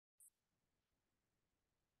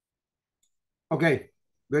Okay,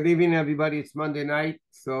 good evening, everybody. It's Monday night,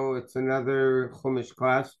 so it's another Chumash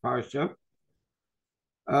class, Parsha.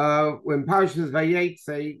 When Parsha is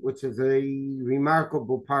Vayeitzei, which is a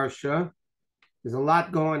remarkable Parsha, there's a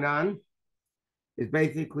lot going on. It's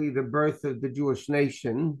basically the birth of the Jewish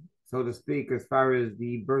nation, so to speak, as far as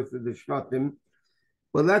the birth of the Shvatim.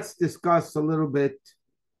 But let's discuss a little bit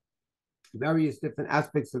various different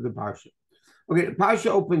aspects of the Parsha. Okay, the Parsha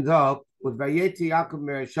opens up with Vayeitzei Yaakov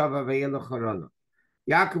Mereshava Vayelech Harana.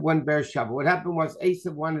 Yaakov went Beersheba. What happened was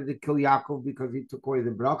Esav wanted to kill Yaakov because he took away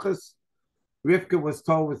the brachas. Rivka was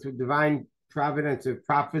told with the divine providence of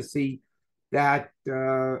prophecy that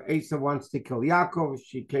Esav wants to kill Yaakov.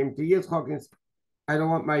 She came to Yitzchak and said, I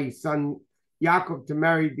don't want my son Yaakov to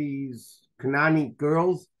marry these Canaanite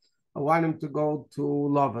girls. I want him to go to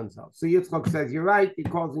Lavan's house. So Yitzchak says, you're right. He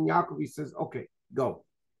calls in Yaakov. He says, okay, go.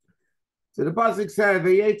 So the pasuk said,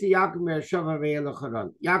 "Vayeitzei Yaakov Beersheva v'yelech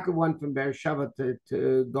Haran." Yaakov went from Beersheba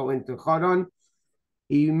to go into Haran.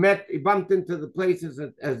 He bumped into the places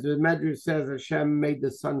that, as the Medrash says, Hashem made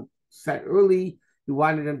the sun set early. He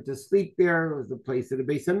wanted him to sleep there. It was the place of the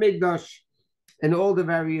Beis Hamikdash and all the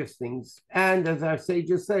various things. And as our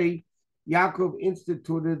sages say, Yaakov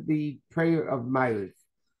instituted the prayer of Ma'ariv.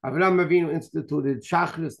 Avraham Avinu instituted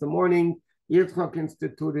Shachris the morning. Yitzchak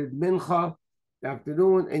instituted Mincha the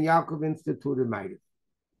afternoon, and Yaakov instituted Ma'ariv.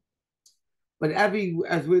 But as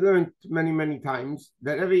we learned many, many times,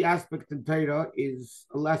 that every aspect of Torah is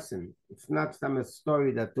a lesson. It's not some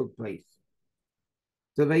story that took place.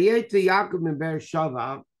 So Vayeitzei Yaakov in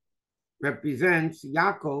Beersheva represents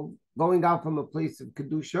Yaakov going out from a place of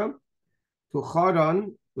Kedusha to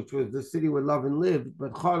Haran, which was the city where Lavan lived.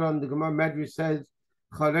 But Haran, the Gemara Medrash says,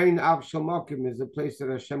 Haran Av Shamakim is a place that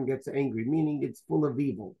Hashem gets angry, meaning it's full of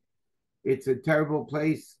evil. It's a terrible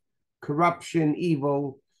place, corruption,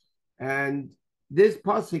 evil. And this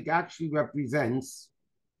pasuk actually represents,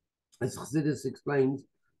 as Chassidus explains,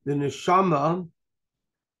 the neshama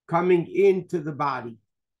coming into the body.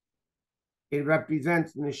 It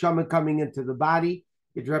represents the neshama coming into the body.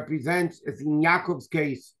 It represents, as in Yaakov's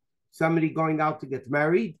case, somebody going out to get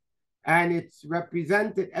married. And it's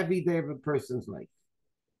represented every day of a person's life.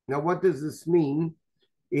 Now, what does this mean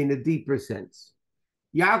in a deeper sense?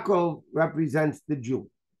 Yaakov represents the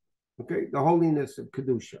Jew, okay, the holiness of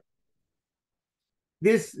Kedusha.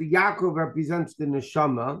 This Yaakov represents the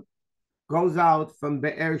neshama, goes out from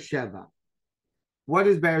Beersheba. What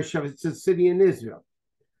is Beersheba? It's a city in Israel.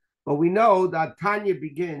 But we know that Tanya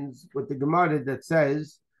begins with the Gemara that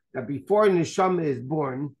says that before neshama is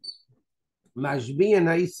born, Mashbi and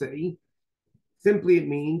Vayeitzei, simply it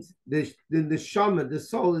means the neshama, the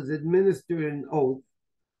soul, is administered an oath.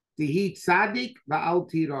 Tihi tzaddik va'al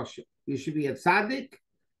ti rasha. You should be a tzaddik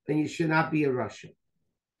and you should not be a rasha.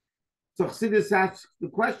 So Chassidus asks the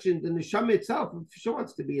question, the neshama itself, if she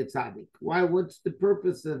wants to be a tzaddik, why? What's the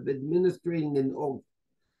purpose of administering an oath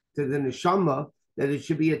to the neshama that it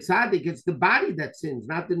should be a tzaddik? It's the body that sins,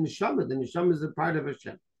 not the neshama. The neshama is a part of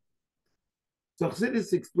Hashem. So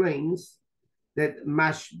Chassidus explains that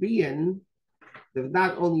mashbiyan does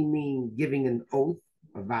not only mean giving an oath,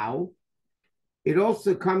 a vow. It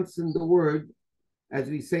also comes from the word, as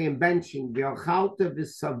we say in benching, v'alchalta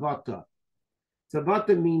v'savata.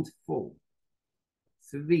 Savata means full.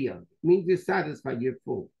 Sevilla means you're satisfied, you're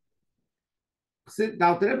full.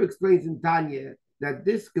 Now, the Rebbe explains in Tanya that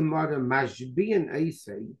this Gemara, Mashbi and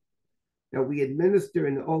Vayeitzei, that we administer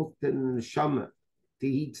an oath to the neshama, to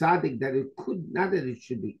eat tzaddik, that it could, not that it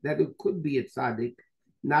should be, that it could be a tzaddik,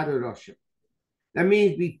 not a rasha. That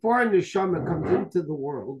means before a neshama comes into the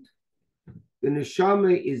world, the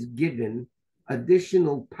neshama is given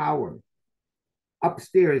additional power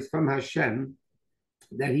upstairs from Hashem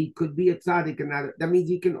that he could be a tzaddik, and that means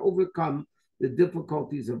he can overcome the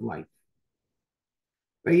difficulties of life.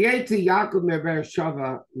 Vayeitzei Yaakov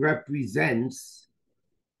Beersheva represents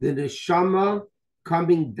the neshama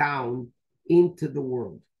coming down into the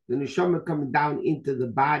world, the neshama coming down into the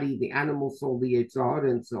body, the animal soul, the Yetzer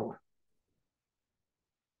Hara, and so on.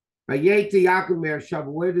 Vayeitzei Yaakov Beersheva,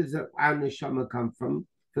 where does our neshama come from?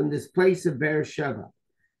 From this place of Beersheba.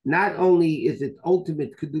 Not only is it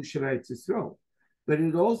ultimate Kedusha Eretz Yisrael, but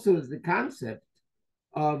it also is the concept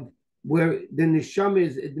of where the neshama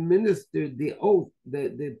is administered the oath,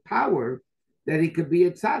 the power that he could be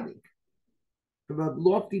a tzaddik from a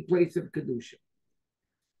lofty place of Kedusha.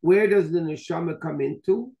 Where does the neshama come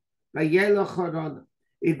into? Vayelech Haran.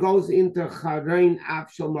 It goes into Haran Av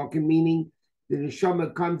Shamakim, meaning the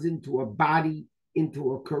neshama comes into a body,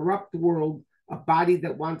 into a corrupt world, a body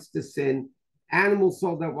that wants to sin, animal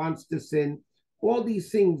soul that wants to sin. All these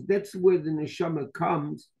things, that's where the neshama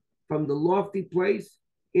comes from, the lofty place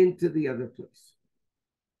into the other place.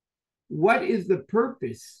 What is the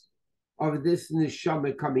purpose of this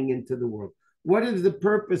neshama coming into the world? What is the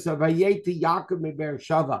purpose of Vayeitzei Yaakov meber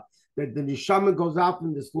Shava? That the neshama goes out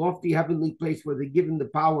from this lofty heavenly place where they're given the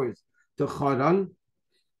powers to Charan.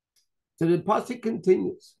 So the pasuk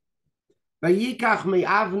continues. Vayikach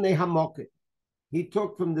me'avnei hamoket. He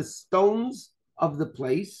took from the stones of the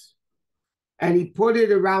place and he put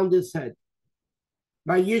it around his head.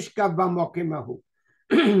 Vayishkav b'mokem hahu.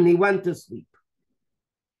 He went to sleep.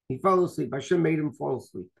 He fell asleep. Hashem made him fall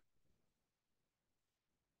asleep.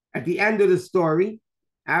 At the end of the story,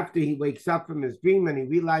 after he wakes up from his dream and he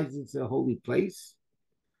realizes it's a holy place,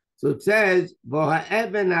 so it says,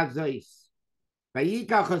 "V'ha'even hazois,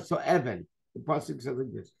 vayikach haso'even." The pasuk says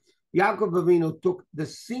like this: Yaakov Avinu took the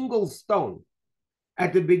single stone.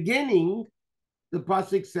 At the beginning, the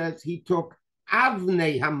pasuk says he took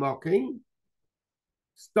avnei hamokim,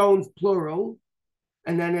 stones plural,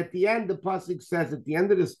 and then at the end, the pasuk says at the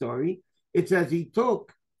end of the story, it says he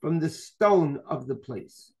took from the stone of the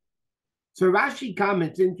place. So Rashi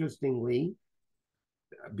comments interestingly.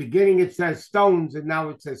 Beginning it says stones, and now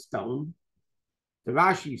it says stone. The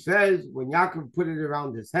Rashi says when Yaakov put it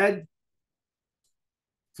around his head,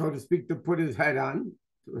 so to speak, to put his head on,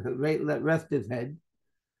 to rest his head.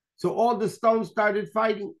 So all the stones started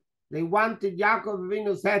fighting. They wanted Yaakov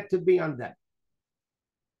Avinu's head to be on them.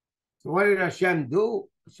 So what did Hashem do?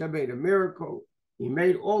 Hashem made a miracle. He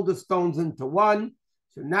made all the stones into one.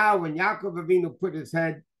 So now when Yaakov Avinu put his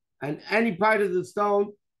head on any part of the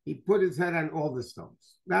stone, he put his head on all the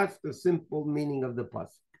stones. That's the simple meaning of the pasuk.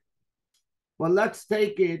 Well, let's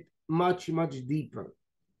take it much, much deeper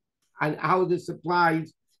and how this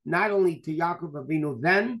applies not only to Yaakov Avinu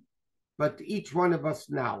then, but to each one of us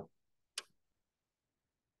now.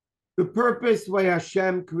 The purpose why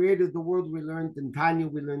Hashem created the world, we learned in Tanya,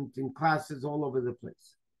 we learned in classes all over the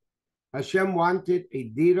place. Hashem wanted a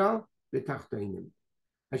dira b'tachteinim.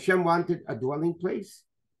 Hashem wanted a dwelling place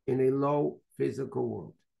in a low physical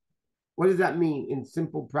world. What does that mean in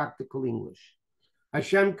simple practical English?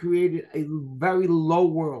 Hashem created a very low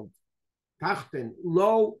world, tachten,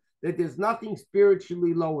 low, that there's nothing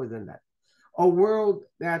spiritually lower than that. A world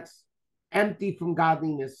that's empty from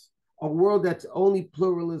godliness, a world that's only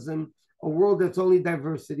pluralism, a world that's only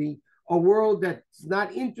diversity, a world that's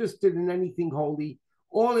not interested in anything holy.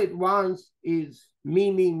 All it wants is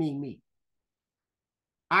me, me, me, me.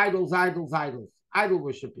 Idols, idols, idols, idol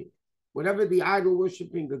worshiping. Whatever the idol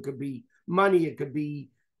worshiping, it could be money, it could be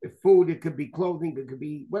food, it could be clothing, it could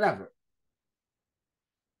be whatever.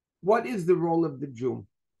 What is the role of the Jew?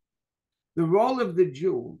 The role of the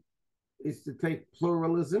Jew is to take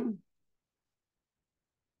pluralism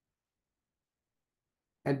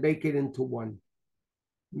and make it into one,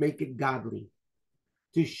 make it godly,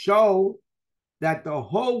 to show that the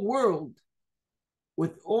whole world,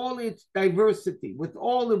 with all its diversity, with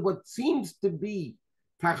all of what seems to be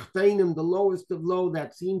tachteinim, the lowest of low,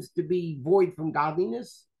 that seems to be void from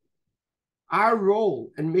godliness, our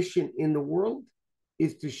role and mission in the world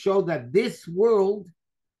is to show that this world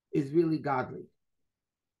is really godly.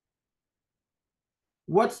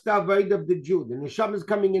 What's the avodah of the Jew? The neshama is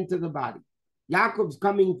coming into the body. Yaakov's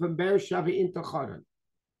coming from Beersheba into Charan,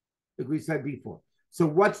 like we said before. So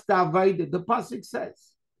what's the avodah? The pasuk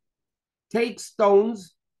says, take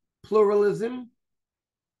stones, pluralism,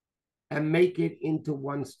 and make it into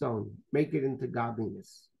one stone. Make it into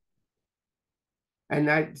godliness.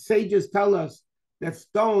 And sages tell us that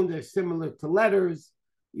stones are similar to letters.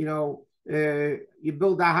 You know, you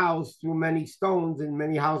build a house through many stones, and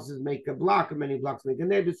many houses make a block, and many blocks make a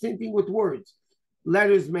name. The same thing with words.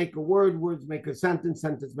 Letters make a word, words make a sentence,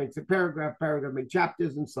 sentence makes a paragraph, paragraph makes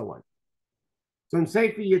chapters, and so on. So in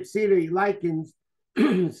Sefer Yetzirah, he likens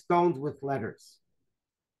stones with letters.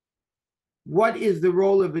 What is the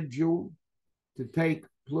role of a Jew? To take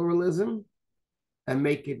pluralism and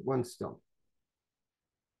make it one stone.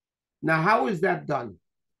 Now, how is that done?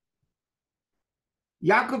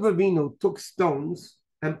 Yaakov Avinu took stones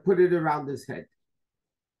and put it around his head.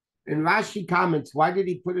 And Rashi comments, why did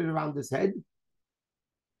he put it around his head?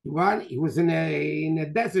 He was in a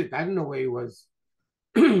desert. I don't know where he was.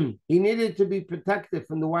 He needed to be protected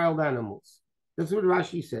from the wild animals. That's what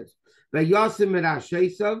Rashi says. Vayeitzei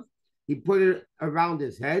Yosef, he put it around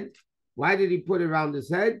his head. Why did he put it around his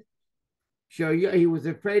head? So he was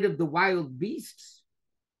afraid of the wild beasts,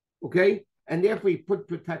 okay? And therefore he put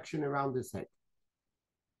protection around his head.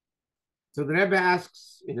 So the Rebbe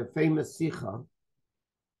asks in a famous sikha,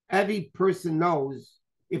 every person knows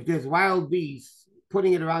if there's wild beasts,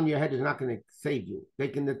 putting it around your head is not going to save you. They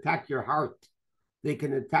can attack your heart. They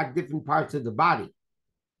can attack different parts of the body.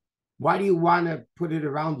 Why do you want to put it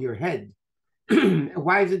around your head?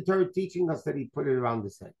 Why is the Torah teaching us that he put it around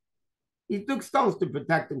his head? He took stones to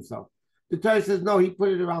protect himself. The Torah says, no, he put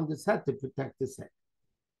it around his head to protect his head.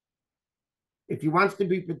 If he wants to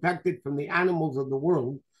be protected from the animals of the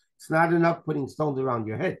world, it's not enough putting stones around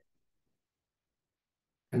your head.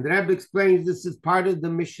 And the Rebbe explains this is part of the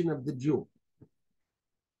mission of the Jew.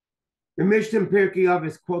 The Mishnah in Pirkei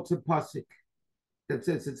Avos quotes a pasuk that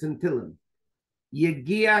says it's in Tehillim.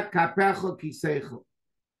 Yegia kapecha kisecho.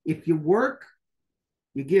 If you work,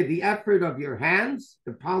 you give the effort of your hands,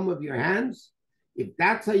 the palm of your hands. If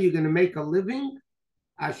that's how you're going to make a living,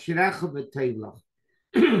 ashrecha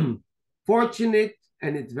v'teilach. Fortunate,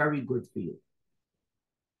 and it's very good for you.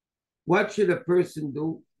 What should a person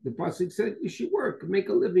do? The pasuk said you should work, make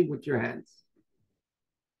a living with your hands.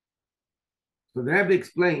 So the Rebbe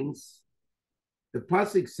explains, the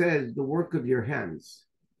pasuk says the work of your hands.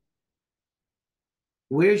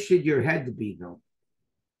 Where should your head be, though?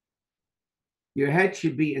 Your head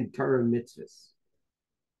should be in Torah mitzvahs.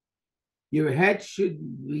 Your head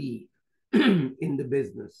should be in the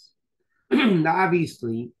business. Now,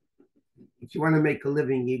 obviously, if you want to make a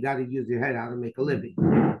living, you got to use your head how to make a living.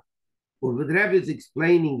 What the Rebbe is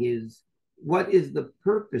explaining is, what is the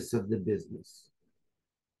purpose of the business?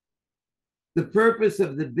 The purpose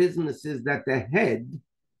of the business is that the head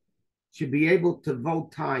should be able to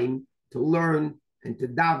devote time to learn and to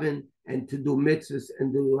daven and to do mitzvahs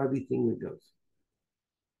and do everything that goes.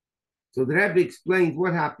 So the Rebbe explains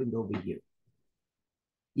what happened over here.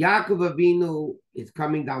 Yaakov Avinu is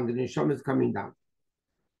coming down, the Neshama is coming down.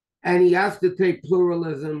 And he has to take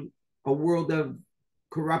pluralism, a world of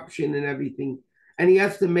corruption and everything, and he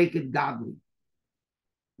has to make it godly.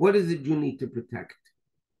 What is it you need to protect?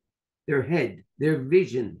 Their head, their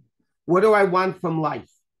vision. What do I want from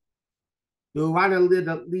life? Do I want to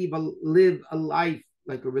live a life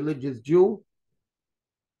like a religious Jew,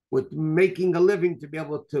 with making a living to be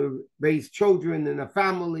able to raise children and a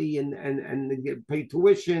family and get pay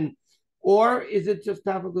tuition, or is it just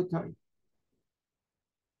to have a good time?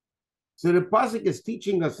 So the pasuk is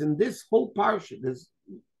teaching us in this whole parsha, there's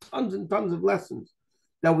tons and tons of lessons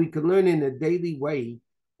that we can learn in a daily way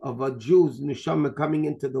of a Jew's neshama coming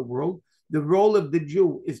into the world. The role of the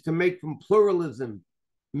Jew is to make from pluralism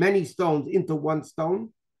many stones into one stone,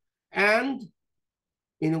 and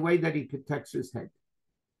in a way that he protects his head.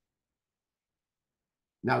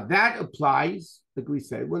 Now that applies, like we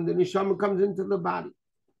said, when the neshama comes into the body.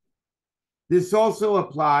 This also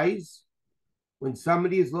applies when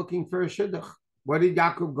somebody is looking for a shidduch. What did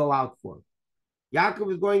Yaakov go out for?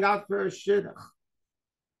 Yaakov is going out for a shidduch.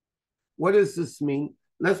 What does this mean?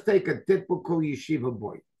 Let's take a typical yeshiva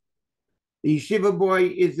boy. The yeshiva boy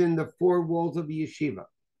is in the four walls of the yeshiva.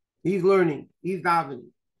 He's learning. He's davening.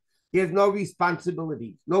 He has no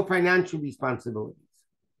responsibilities, no financial responsibilities.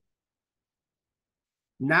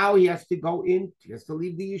 Now he has to go in, he has to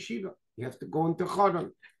leave the yeshiva. He has to go into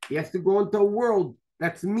Choron. He has to go into a world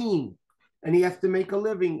that's mean. And he has to make a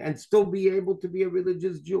living and still be able to be a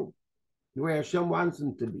religious Jew, the way Hashem wants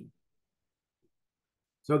him to be.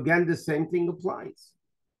 So again, the same thing applies.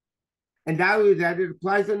 And now that it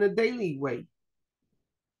applies in a daily way.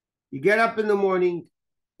 You get up in the morning,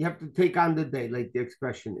 you have to take on the day, like the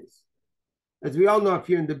expression is. As we all know, if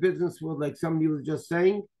you're in the business world, like somebody was just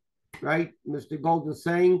saying, right? Mr. Gold was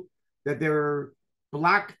saying that they're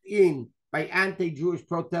blocked in by anti-Jewish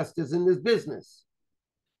protesters in this business.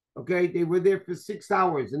 Okay, they were there for 6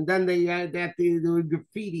 hours, and then they had that there were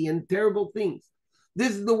graffiti and terrible things.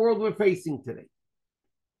 This is the world we're facing today.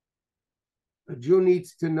 A Jew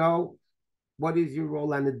needs to know what is your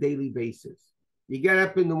role on a daily basis. You get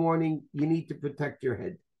up in the morning, you need to protect your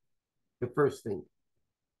head. The first thing.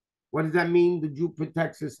 What does that mean? The Jew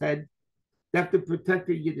protects his head. They have to protect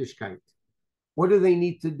their Yiddishkeit. What do they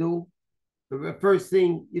need to do? The first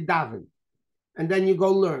thing, you daven. And then you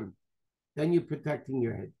go learn. Then you're protecting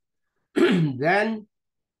your head. Then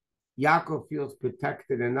Yaakov feels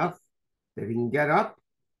protected enough that he can get up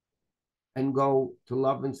and go to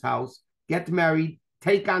Lavan's house, get married,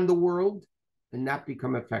 take on the world, and not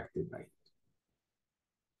become affected by it.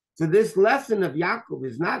 So this lesson of Yaakov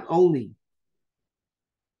is not only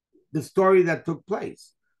the story that took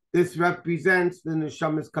place. This represents the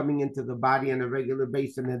neshamas coming into the body on a regular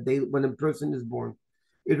basis and a day when a person is born.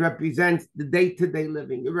 It represents the day-to-day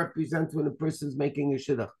living. It represents when a person is making a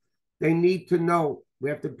shidduch. They need to know we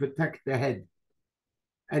have to protect the head.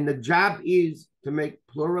 And the job is to make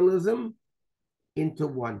pluralism into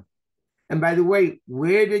one. And by the way,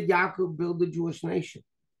 where did Yaakov build the Jewish nation?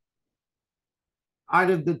 Out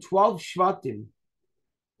of the 12 Shvatim,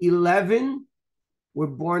 11 were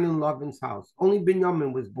born in Lavan's house. Only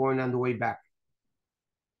Binyamin was born on the way back.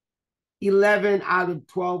 11 out of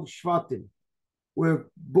 12 Shvatim were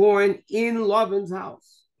born in Lavan's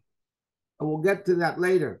house. And we'll get to that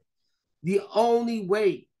later. The only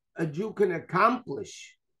way a Jew can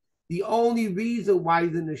accomplish, the only reason why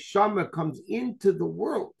the neshama comes into the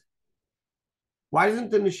world, why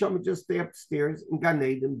doesn't the neshama just stay upstairs in Gan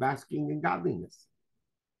Eden basking in godliness?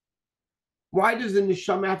 Why does the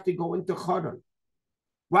neshama have to go into Haran?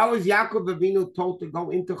 Why was Yaakov Avinu told to go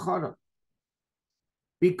into Haran?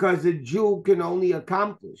 Because a Jew can only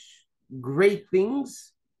accomplish great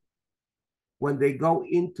things when they go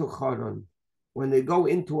into Haran, when they go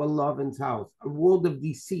into a Lavan's house, a world of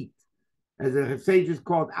deceit, as the sages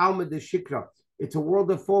called Alma de Shikra. It's a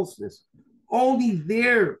world of falseness. Only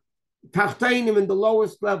there, Tachtainim in the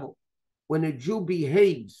lowest level, when a Jew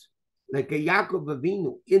behaves like a Yaakov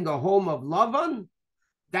Avinu in the home of Lavan,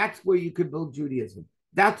 that's where you can build Judaism.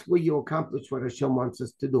 That's where you accomplish what Hashem wants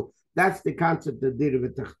us to do. That's the concept of Dir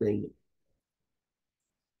v'Tachtainim.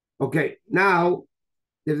 Okay, now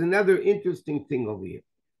there's another interesting thing over here.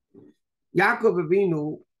 Yaakov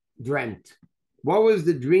Avinu dreamt. What was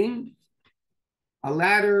the dream? A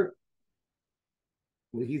ladder.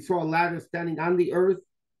 He saw a ladder standing on the earth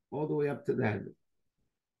all the way up to the heaven.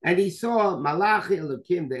 And he saw Malachi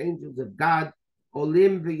Elokim, the angels of God,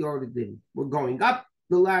 Olim v'Yordim, were going up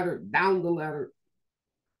the ladder, down the ladder.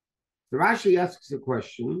 So Rashi asks a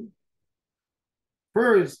question.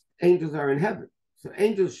 First, angels are in heaven. So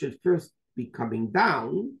angels should first be coming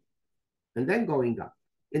down and then going up.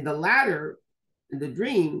 In the ladder, in the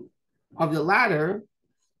dream of the ladder,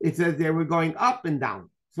 it says they were going up and down.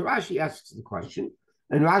 So Rashi asks the question,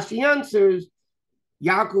 and Rashi answers,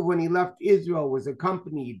 Yaakov, when he left Israel, was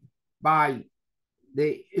accompanied by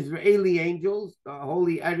the Israeli angels, the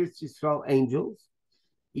holy Eretz Yisrael angels.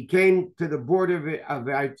 He came to the border of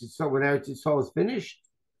Eretz Yisrael when Eretz Yisrael was finished.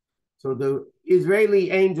 So the Israeli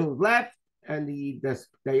angels left, and the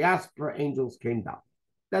diaspora angels came down.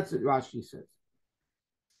 That's what Rashi says.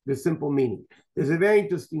 The simple meaning. There's a very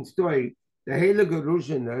interesting story. The Heilige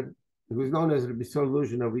Ruzhiner, who was known as Rabbi Yosef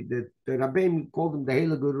Shusterman, the Rabbeim called him the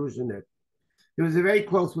Heilige Ruzhiner. He was very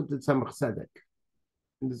close with the Tzemach Tzedek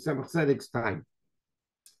in the Tzemach Tzedek's time.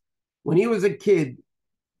 When he was a kid,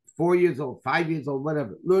 4 years old, 5 years old,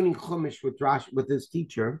 whatever, learning Chumash with Rashi, with his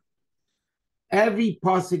teacher, every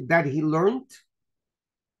pasuk that he learned,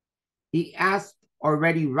 he asked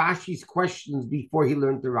already Rashi's questions before he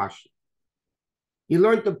learned the Rashi. He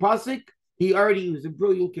learned the pasuk. He was a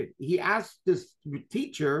brilliant kid. He asked this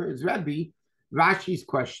teacher, his Rebbe, Rashi's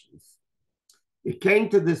questions. It came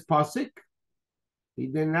to this pasuk. He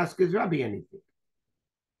didn't ask his Rebbe anything.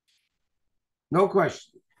 No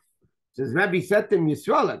question. So his Rebbe said to him,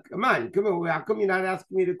 Yisrael, come on, how come you're not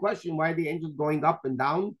asking me the question? Why are the angels going up and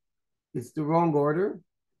down? It's the wrong order.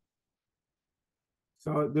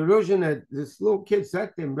 So the Ruzhin, this little kid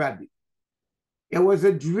said to him, Rebbe, it was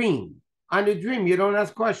a dream. On a dream, you don't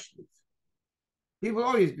ask questions. People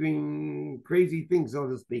always dream crazy things, so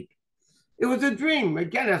to speak. It was a dream. I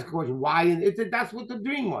can't ask a question. Why? That's what the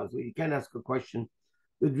dream was. You can't ask a question.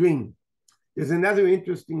 The dream. There's another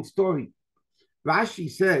interesting story. Rashi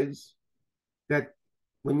says that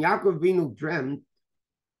when Yaakov Avinu dreamt,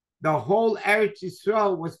 the whole Eretz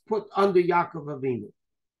Yisrael was put under Yaakov Avinu.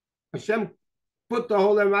 Hashem put the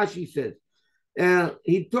whole, and Rashi says,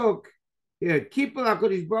 he took, Kipul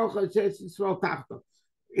HaKadosh Baruch Hu Eretz Yisrael Tachta.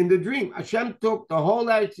 In the dream, Hashem took the whole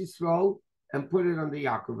Eretz Yisrael and put it under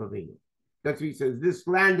Yaakov Avinu. That's what he says. This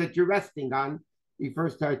land that you're resting on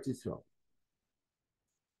refers to Eretz Yisrael.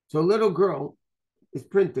 So a little girl is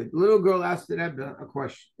printed. The little girl asked the Rebbe a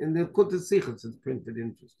question. In the Kutei Sichos, it's printed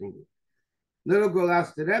interestingly. Little girl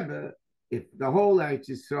asked the Rebbe if the whole Eretz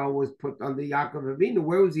Yisrael was put under Yaakov Avinu,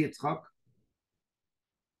 where was Yitzchak?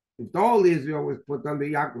 If the whole Israel was put under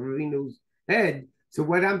Yaakov Avinu's head, so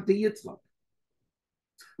what happened to Yitzchak?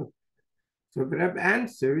 So the Rebbe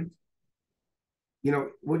answered,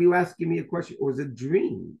 what are you asking me a question? It was a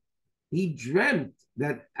dream. He dreamt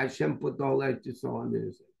that Hashem put the whole Eretz Yisrael under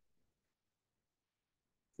his head.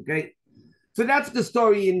 Okay? So that's the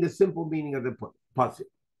story in the simple meaning of the pasuk.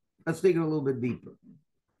 Let's take it a little bit deeper.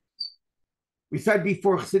 We said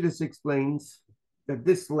before, Chassidus explains that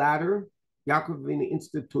this ladder, Yaakov Avinu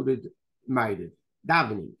instituted Ma'ariv,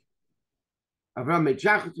 davening. Avraham made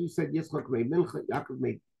Shachar, who said Yitzchak made Mincha, Yaakov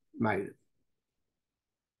made Ma'ariv.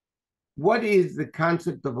 What is the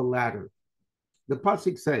concept of a ladder? The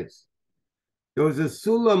pasuk says there was a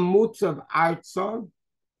sulam mutz of arza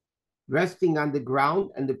resting on the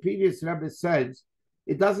ground, and the previous Rebbe says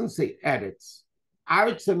it doesn't say eretz.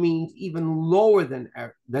 Arza means even lower than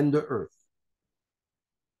the earth.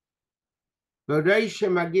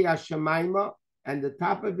 V'reisha magi hashamayma, and the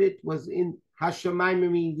top of it was in hashamayma,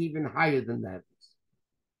 means even higher than that.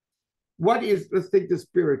 What is, let's take this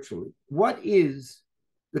spiritually. What is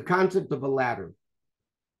the concept of a ladder?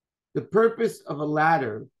 The purpose of a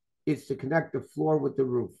ladder is to connect the floor with the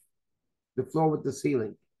roof, the floor with the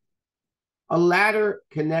ceiling. A ladder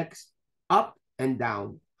connects up and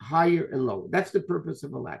down, higher and lower. That's the purpose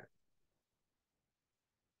of a ladder.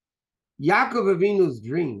 Yaakov Avinu's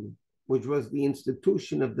dream, which was the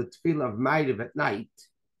institution of the tefillah of Ma'ariv at night,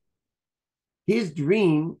 his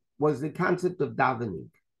dream was the concept of davening.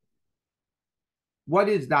 What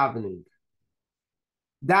is davening?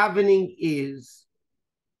 Davening is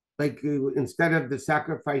like instead of the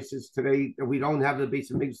sacrifices today, we don't have the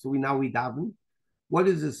basic mix, so we daven. What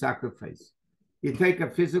is a sacrifice? You take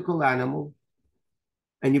a physical animal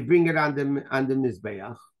and you bring it on the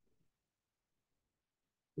mizbeach.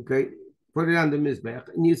 Okay, put it on the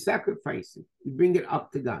mizbeach and you sacrifice it. You bring it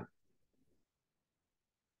up to God.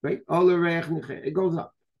 Right? It goes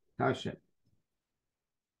up to Hashem.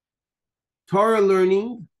 Torah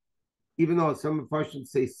learning, even though some Parsha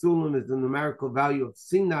say Sulam is the numerical value of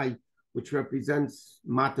Sinai, which represents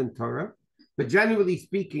Matan Torah. But generally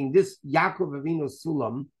speaking, this Yaakov Avinu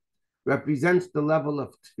Sulam represents the level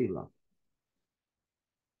of Tefillah.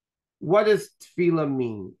 What does Tefillah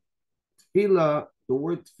mean? Tefillah, the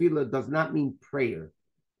word Tefillah does not mean prayer.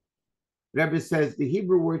 Rebbe says the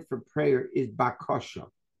Hebrew word for prayer is bakasha.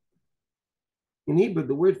 In Hebrew,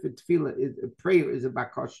 the word for Tefillah is prayer is a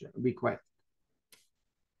bakasha, a request.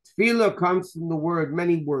 Tefillah comes from the word,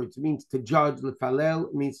 many words. It means to judge. Lefalel,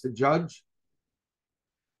 it means to judge.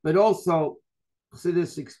 But also,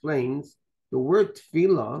 Chassidus explains, the word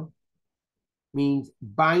tefillah means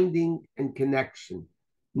binding and connection.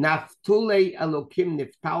 Naftule Elokim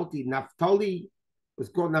Niftalti. Naftali was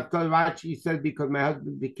called Naftali. Rashi said because my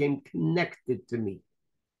husband became connected to me.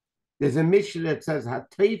 There's a Mishnah that says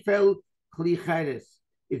Hatefel Kli Cheres.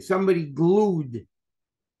 If somebody glued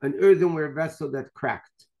an earthenware vessel that cracked.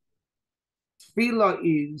 Tefillah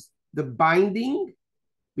is the binding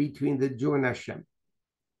between the Jew and Hashem.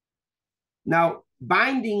 Now,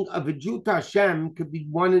 binding of a Jew to Hashem could be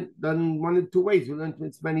done one of two ways. We learned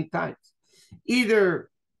this many times. Either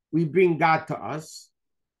we bring God to us,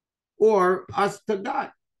 or us to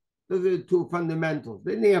God. Those are the two fundamentals.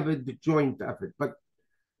 Then they have a joint effort. But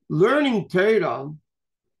learning Torah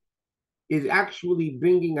is actually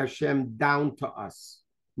bringing Hashem down to us.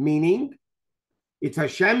 Meaning, it's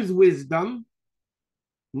Hashem's wisdom.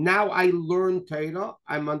 Now I learn Torah.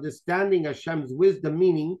 I'm understanding Hashem's wisdom,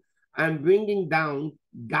 meaning I'm bringing down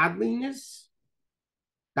godliness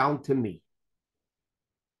down to me.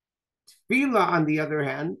 Tefillah, on the other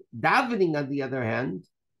hand, davening, on the other hand,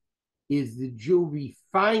 is the Jew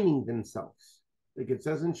refining themselves. Like it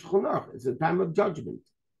says in Shechonach, it's a time of judgment.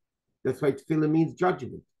 That's why tefillah means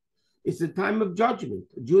judgment. It's a time of judgment.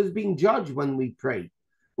 A Jew is being judged when we pray.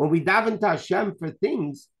 When we daven to Hashem for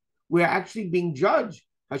things, we're actually being judged.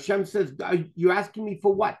 Hashem says, you're asking me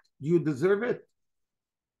for what? Do you deserve it?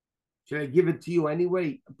 Should I give it to you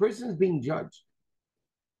anyway? A person is being judged.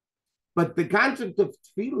 But the concept of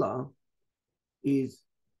tefillah is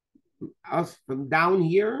us from down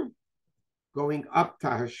here going up to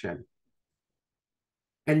Hashem.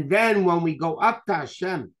 And then when we go up to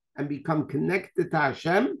Hashem and become connected to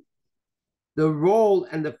Hashem, the role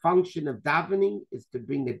and the function of davening is to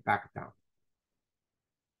bring it back down.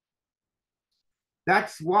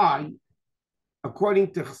 That's why,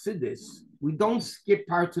 according to Chassidus, we don't skip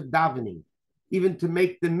parts of davening. Even to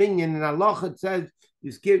make the minyan, in Allah it says,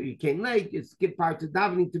 you came late, you skip parts of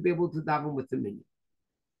davening to be able to daven with the minyan.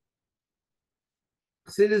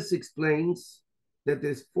 Chassidus explains that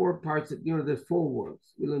there's four parts, there's four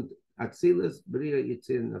worlds. We learned Atzilus, Bria,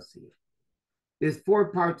 Yitzir, and Nasir. There's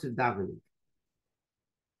four parts of davening.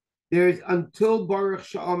 There's until Baruch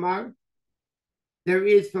Sha'omar. There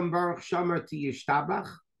is from Baruch Shamar to Yishtabach.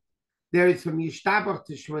 There is from Yishtabach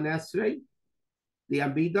to Shemon Esrei, the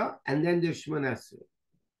Amidah, and then there's Shemon Esrei.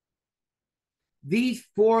 These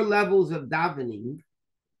four levels of davening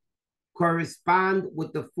correspond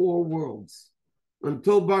with the four worlds.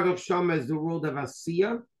 Until Baruch Shamar is the world of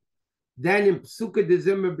Asiyah. Then in Psukkah de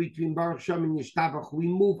Zimmer between Baruch Shamar and Yishtabach, we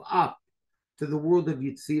move up to the world of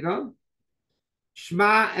Yitzira.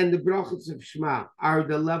 Shema and the brachos of Shema are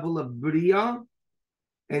the level of Bria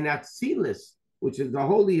and Atzilus, which is the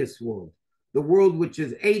holiest world, the world which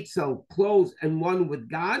is Eitzel, close and one with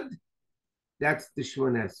God. That's the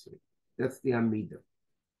Shemon Esrei. That's the Amidah.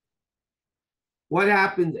 What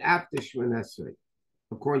happens after Shemon Esrei,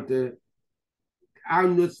 according to our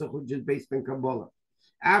Nusach, which is based on Kabbalah?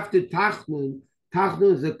 After Tachnun,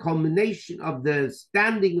 Tachnu is a culmination of the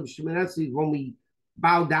standing of Shemoneh Esrei when we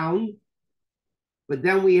bow down, but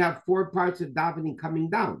then we have 4 parts of davening coming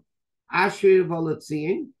down. Asher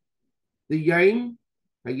v'Latziin, the Yom,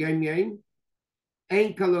 Hayom,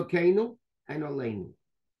 Ein Kalokenu, and Oleinu.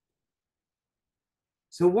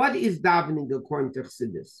 So what is davening according to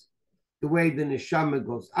Chassidus? The way the neshama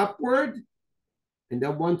goes upward, and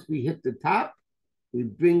then once we hit the top, we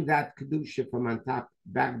bring that kedusha from on top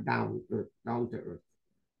back down to earth.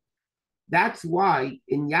 That's why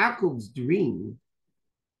in Yaakov's dream,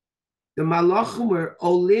 the malachim were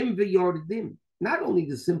olim v'yordim. Not only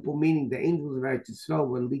the simple meaning, the angels of Eretz Yisrael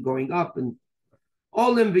will be going up, and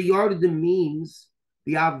olim v'yordim means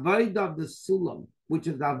the avodah of the sulam, which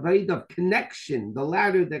is the avodah of connection, the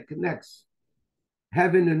ladder that connects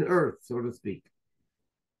heaven and earth, so to speak.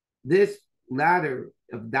 This ladder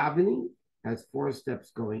of davening has 4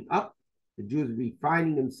 steps going up. The Jews will be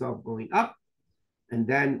finding themselves going up, and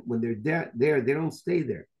then when they're there, they don't stay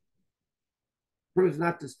there. The purpose is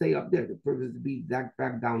not to stay up there. The purpose is to be back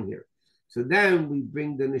down here. So then we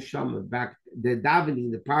bring the neshama back, the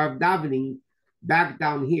davening, the power of davening, back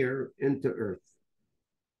down here into earth.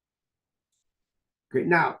 Great.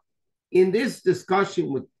 Now, in this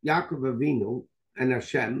discussion with Yaakov Avinu and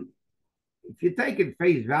Hashem, if you take it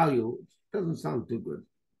face value, it doesn't sound too good.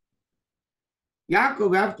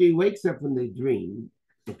 Yaakov, after he wakes up from the dream,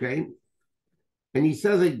 okay, and he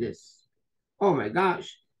says like this, oh my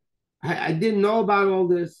gosh, I didn't know about all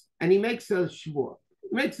this, and he makes a shvur,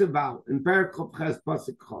 makes a vow in Parakov Ches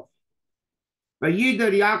Pasuk Chof. But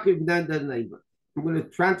Yidar Yaakov then I'm going to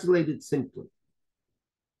translate it simply.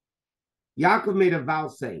 Yaakov made a vow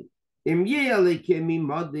saying, if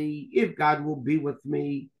God will be with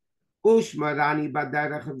me, and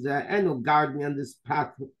will guard me on this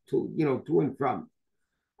path to and from.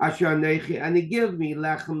 And he give me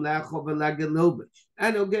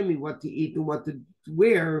and he'll give me what to eat and what to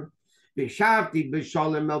wear. And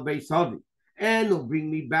he'll bring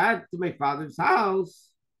me back to my father's house.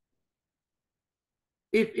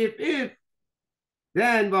 If,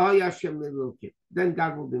 then God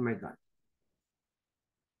will be my God.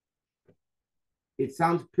 It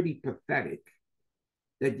sounds pretty pathetic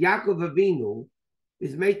that Yaakov Avinu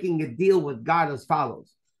is making a deal with God as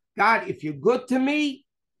follows. God, if you're good to me,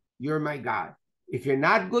 you're my God. If you're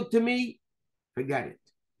not good to me, forget it.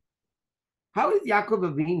 How is Yaakov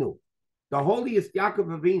Avinu, the holiest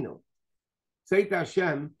Yaakov Avinu, say to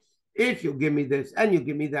Hashem, if you give me this, and you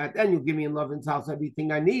give me that, and you give me in Lavan's house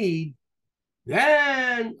everything I need,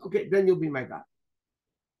 then you'll be my God.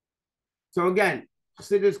 So again,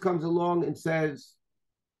 Chassidus comes along and says,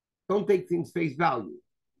 don't take things face value,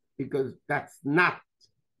 because that's not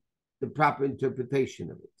the proper interpretation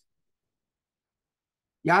of it.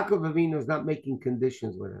 Yaakov Avinu is not making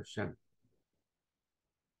conditions with Hashem.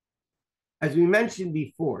 As we mentioned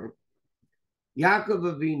before,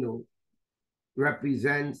 Yaakov Avinu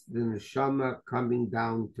represents the neshama coming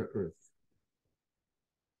down to earth.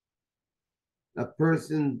 A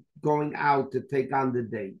person going out to take on the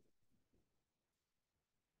day.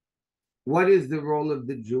 What is the role of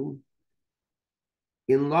the Jew?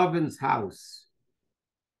 In Lavan's house,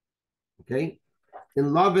 okay?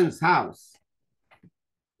 In Lavan's house,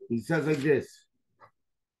 he says like this,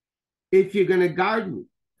 if you're going to guard me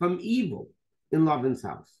from evil in Lavan's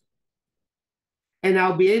house, and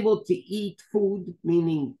I'll be able to eat food,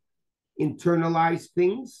 meaning internalize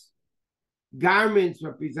things. Garments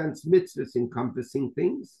represents mitzvahs, encompassing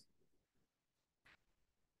things.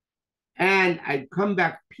 And I come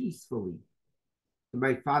back peacefully to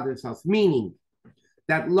my father's house, meaning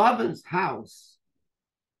that Lavan's house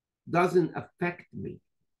doesn't affect me.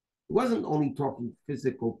 He wasn't only talking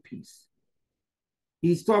physical peace.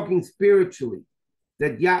 He's talking spiritually,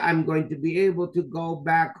 that I'm going to be able to go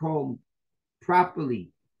back home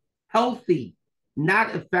properly, healthy,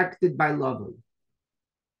 not affected by Lavan.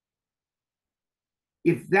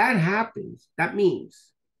 If that happens, that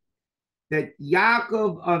means that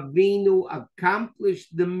Yaakov Avinu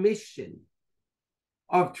accomplished the mission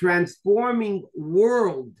of transforming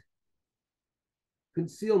world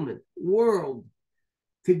concealment, world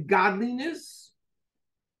to godliness.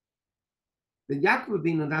 Then Yaakov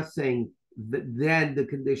Avinu not saying that then the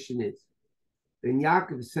condition is. Then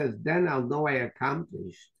Yaakov says, then I'll know I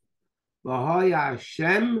accomplished. V'hoya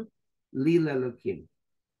Hashem li le'elokim.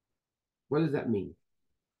 What does that mean?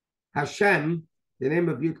 Hashem, the name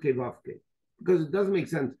of Yud-Kei Vav-Kei. Because it doesn't make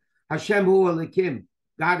sense. Hashem hu Elokim.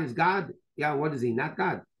 God is God. Yeah, what is he? Not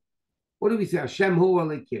God. What do we say? Hashem hu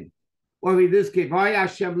Elokim. Or in this case, V'hoya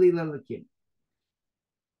Hashem li le'elokim.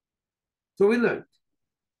 So we learned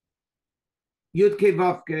Yud-Kei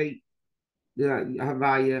Vav-Kei The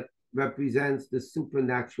Havaya represents the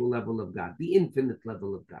supernatural level of God, the infinite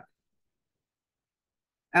level of God.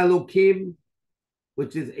 Elokim,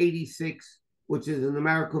 which is 86, which is a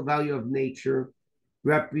numerical value of nature,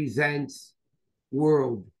 represents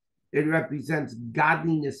world. It represents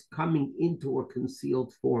godliness coming into a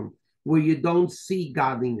concealed form, where you don't see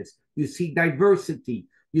godliness. You see diversity.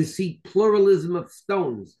 You see pluralism of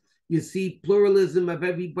stones. You see pluralism of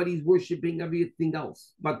everybody's worshiping everything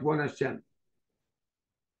else but one Hashem.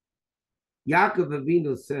 Yaakov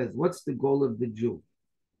Avinu says, what's the goal of the Jew?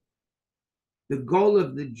 The goal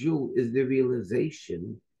of the Jew is the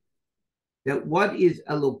realization that what is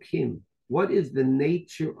Elokim? What is the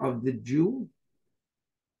nature of the Jew?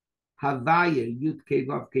 Havaya, Yud Kei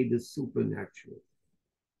Vav Kei, the supernatural.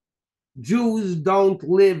 Jews don't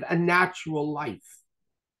live a natural life.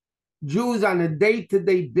 Jews on a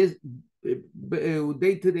day-to-day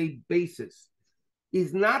basis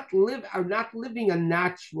are not living a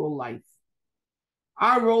natural life.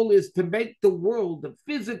 Our role is to make the world, the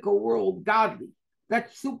physical world, godly.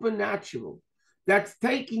 That's supernatural. That's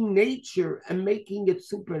taking nature and making it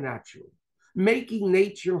supernatural, making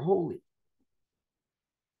nature holy.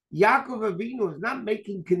 Yaakov Avinu is not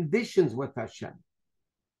making conditions with Hashem.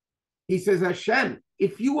 He says, Hashem,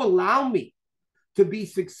 if you allow me to be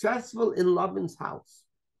successful in Lavan's house,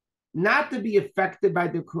 not to be affected by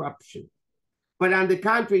the corruption, but on the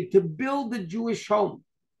contrary, to build the Jewish home,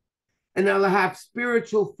 and I'll have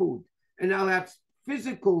spiritual food, and I'll have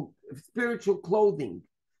spiritual clothing,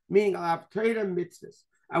 meaning I'll have Torah mitzvahs.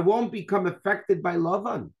 I won't become affected by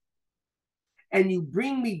Lavan. And you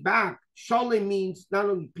bring me back, Shalom means not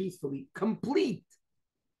only peacefully, complete,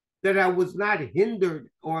 that I was not hindered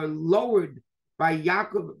or lowered by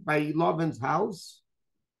Lavan's house.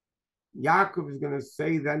 Yaakov is going to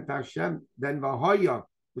say then to Hashem, then Vahoya,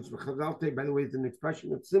 which by the way is an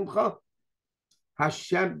expression of Simcha,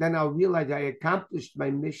 Hashem, then I'll realize I accomplished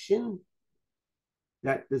my mission,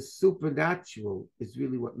 that the supernatural is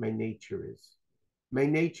really what my nature is. My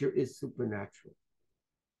nature is supernatural.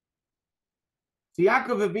 So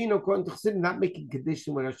Yaakov Avinu, according to Chassid, not making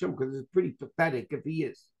condition with Hashem, because it's pretty pathetic if he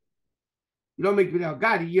is. You don't make video,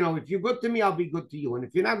 God, if you're good to me, I'll be good to you. And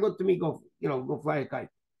if you're not good to me, go fly a kite.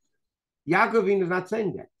 Yaakov Avinu is not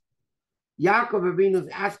saying that. Yaakov Avinu is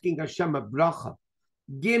asking Hashem a bracha.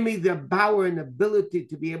 Give me the power and ability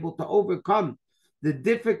to be able to overcome the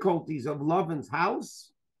difficulties of Lavan's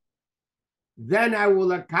house. Then I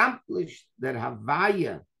will accomplish that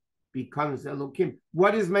Havaya becomes Elokim.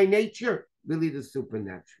 What is my nature? Really the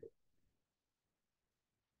supernatural.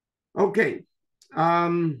 Okay.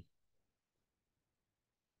 Now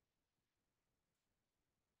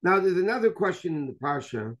there's another question in the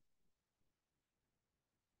Parsha.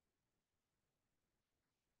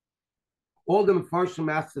 All the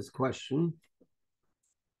Mefarshim ask this question.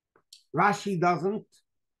 Rashi doesn't.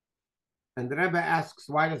 And the Rebbe asks,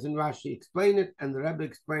 why doesn't Rashi explain it? And the Rebbe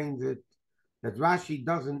explains it, that Rashi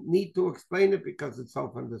doesn't need to explain it because it's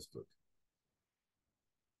self-understood.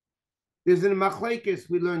 There's an machlekes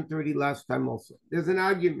we learned already last time also. There's an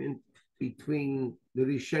argument between the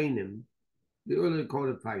Rishonim, the early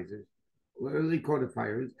codifiers,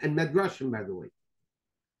 and Medrashim, by the way,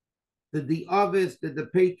 that the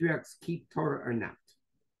patriarchs keep Torah or not.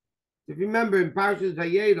 If you remember in Parsha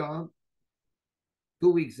Vayeitzei,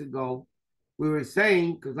 2 weeks ago, we were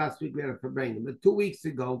saying, because last week we had a Fabrengen, but 2 weeks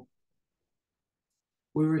ago,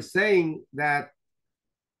 we were saying that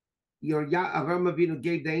Avraham Avinu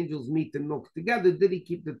gave the angels meat and milk together. Did he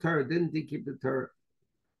keep the Torah? Didn't he keep the Torah?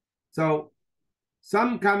 So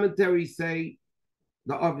some commentaries say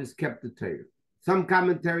the Ovis kept the Torah. Some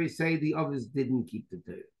commentaries say the Ovis didn't keep the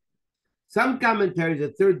Torah. Some commentaries, a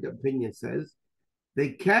third opinion says, they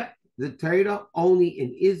kept the Torah only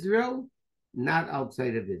in Israel, not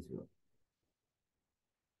outside of Israel.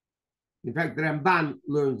 In fact, the Ramban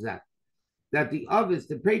learns that the Ovis,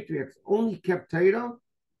 the patriarchs, only kept Torah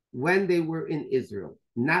when they were in Israel,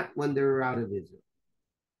 not when they were out of Israel.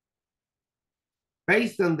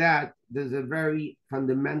 Based on that, there's a very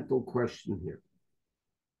fundamental question here.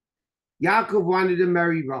 Yaakov wanted to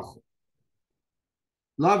marry Rachel.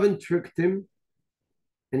 Lavan tricked him,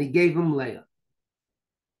 and he gave him Leah.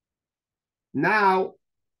 Now,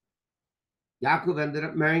 Yaakov ended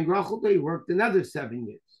up marrying Rachel. He worked another 7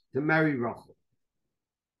 years to marry Rachel.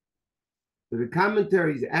 So the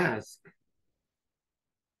commentaries ask,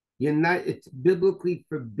 it's biblically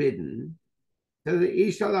forbidden. A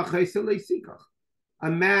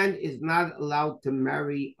man is not allowed to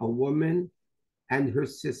marry a woman and her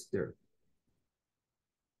sister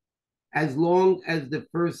as long as the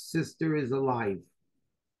first sister is alive,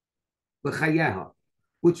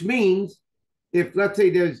 which means if let's say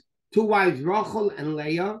there's two wives, Rachel and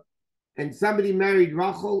Leah, and somebody married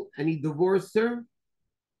Rachel and he divorced her,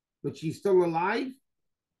 but she's still alive,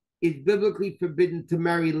 it's biblically forbidden to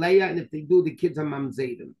marry Leah, and if they do, the kids are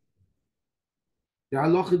mamzedim. They're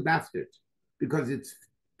halachic bastards because it's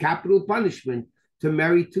capital punishment to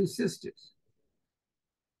marry two sisters.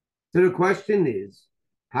 So the question is,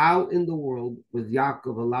 how in the world was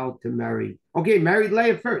Yaakov allowed to marry? Okay, married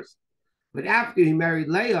Leah first, but after he married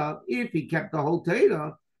Leah, if he kept the whole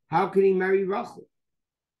Torah, how can he marry Rachel?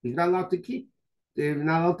 He's not allowed to keep. They're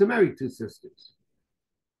not allowed to marry two sisters.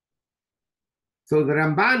 So the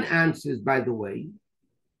Ramban answers, by the way,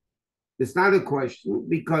 it's not a question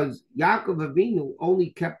because Yaakov Avinu only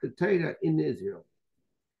kept the Torah in Israel.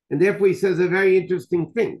 And therefore he says a very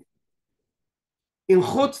interesting thing. In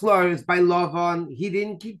Chutz La'aretz by Lavan, he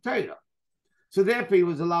didn't keep Torah. So therefore he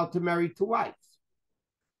was allowed to marry two wives.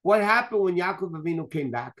 What happened when Yaakov Avinu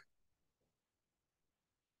came back?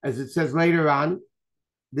 As it says later on,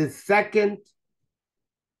 the second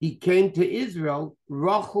he came to Israel,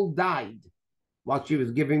 Rachel died while she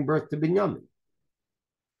was giving birth to Binyamin.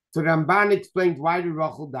 So Ramban explains why did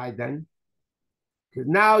Rachel die then? Because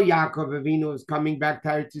now Yaakov Avinu is coming back to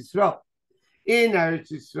Eretz Yisrael. In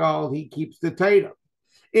Eretz Yisrael, he keeps the Torah.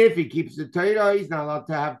 If he keeps the Torah, he's not allowed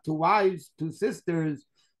to have two wives, two sisters.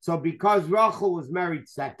 So because Rachel was married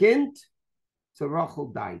second, so Rachel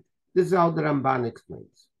died. This is how the Ramban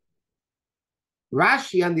explains.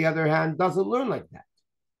 Rashi, on the other hand, doesn't learn like that.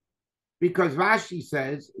 Because Rashi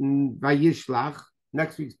says in Vayishlach,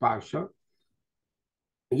 next week's Parsha,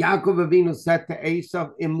 Yaakov Avinu said to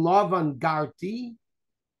Esav, Im Lavan Garti,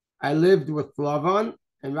 I lived with Lavan.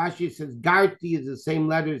 And Rashi says Garti is the same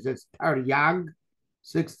letters as Taryag,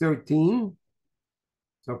 613.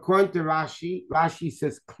 So according to Rashi, Rashi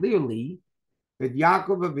says clearly that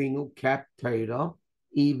Yaakov Avinu kept Torah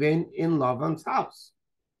even in Lavan's house,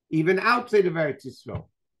 even outside of Eretz Yisrael.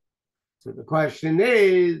 So the question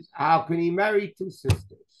is, how can he marry two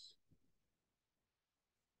sisters?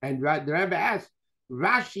 And the Rebbe asks,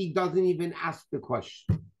 Rashi doesn't even ask the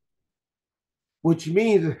question, which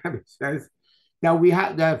means the Rebbe says that we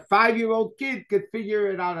have the 5-year-old kid could figure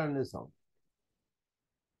it out on his own.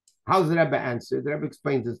 How's the Rebbe answer? The Rebbe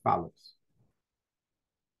explains as follows.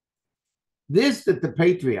 This that the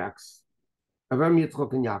patriarchs, Avraham,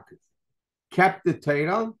 Yitzchak, and Yaakov, kept the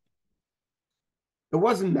Torah, it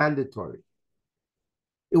wasn't mandatory.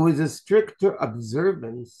 It was a stricter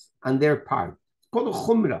observance on their part. It's called a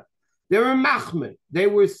chumrah. They were machmer. They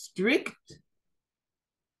were strict.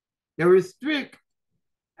 And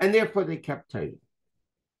therefore they kept Torah.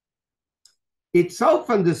 It's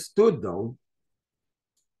self-understood, though,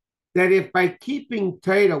 that if by keeping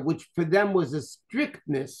Torah, which for them was a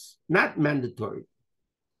strictness, not mandatory,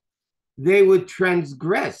 they would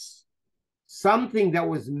transgress something that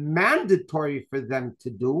was mandatory for them to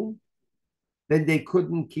do, then they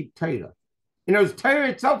couldn't keep Torah. You know, Torah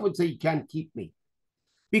itself would say, you can't keep me.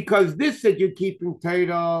 Because this that you're keeping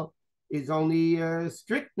Torah is only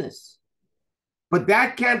strictness. But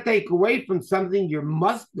that can't take away from something you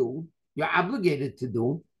must do, you're obligated to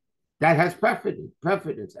do, that has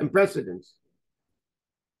preference and precedence.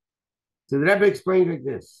 So the Rebbe explained like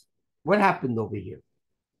this. What happened over here?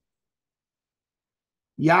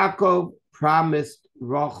 Yaakov promised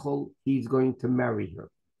Rachel he's going to marry her.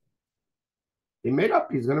 They made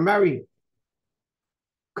up, he's going to marry her.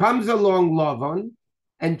 Comes along Lavan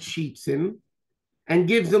and cheats him and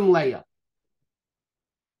gives him Leah.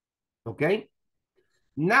 Okay?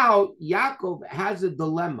 Now Yaakov has a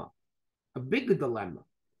dilemma, a bigger dilemma.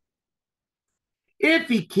 If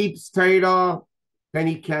he keeps Torah, then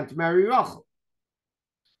he can't marry Rachel.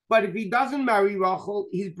 But if he doesn't marry Rachel,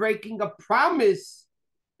 he's breaking a promise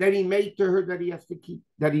that he made to her that he has to keep,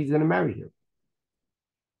 that he's going to marry her.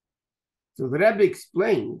 So the Rebbe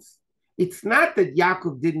explains, it's not that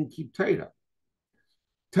Yaakov didn't keep Torah.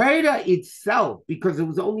 Torah itself, because it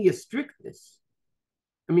was only a strictness.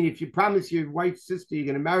 I mean, if you promise your wife's sister you're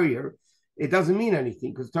going to marry her, it doesn't mean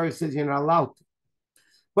anything because Torah says you're not allowed to.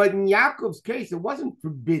 But in Yaakov's case, it wasn't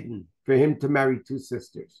forbidden for him to marry two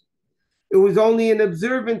sisters. It was only an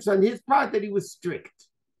observance on his part that he was strict.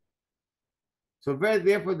 So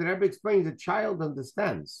therefore, the Rebbe explains a child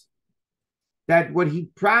understands that what he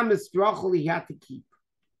promised Rachel, he had to keep.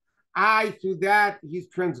 Through that, he's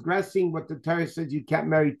transgressing what the Torah says you can't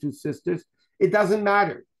marry two sisters. It doesn't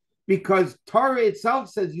matter because Torah itself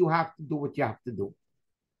says you have to do what you have to do.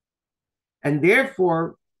 And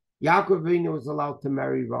therefore, Yaakov Avinu was allowed to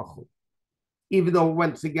marry Rachel, even though it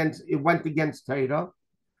went against Torah.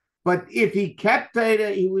 But if he kept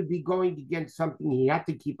Torah, he would be going against something he had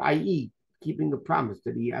to keep, i.e., keeping the promise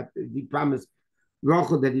that he promised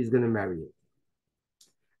Rachel that he's going to marry her.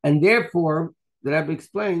 And therefore, the Rebbe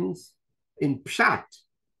explains in Pshat,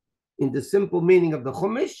 in the simple meaning of the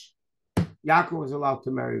Chumash, Yaakov was allowed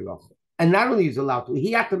to marry Rachel. And not only is allowed to,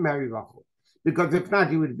 he had to marry Rachel. Because if not,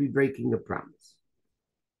 he would be breaking the promise.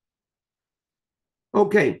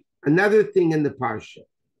 Okay, another thing in the Parsha.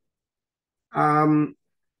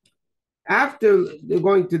 After they're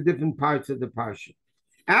going to different parts of the Parsha.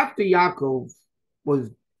 After Yaakov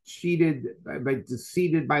was cheated,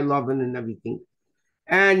 deceived by Lavan and everything,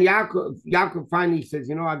 and Yaakov finally says,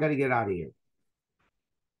 I got to get out of here.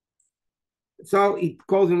 So he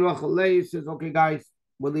calls in Rachel, he says, okay, guys,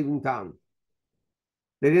 we're leaving town.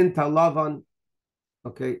 They didn't tell Lavan.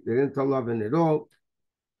 Okay, they didn't tell Lavan at all.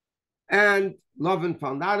 And Lavan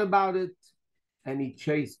found out about it, and he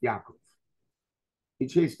chased Yaakov. He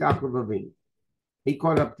chased Yaakov Avinu. He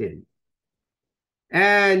caught up to him.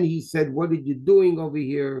 And he said, what are you doing over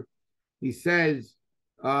here? He says,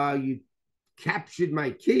 you captured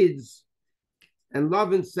my kids. And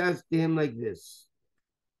Lavan says to him like this.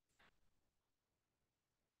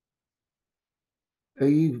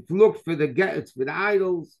 He looked for the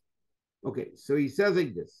idols. Okay, so he says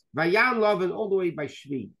like this. Vayan Lavan all the way by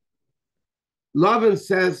Shvi. Lavan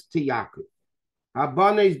says to Yaakov,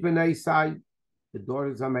 Abanes b'neisai, the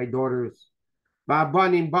daughters are my daughters.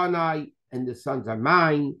 Va'abanim banai, and the sons are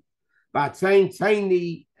mine. Va'tzain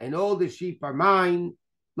tzaini, and all the sheep are mine.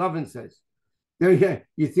 Lavan says,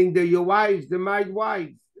 you think they're your wives? They're my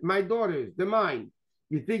wives, my daughters, they're mine.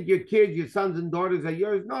 You think your kids, your sons and daughters are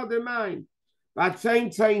yours? No, they're mine.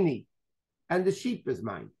 Va'tzain tzaini, and the sheep is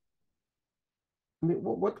mine. I mean,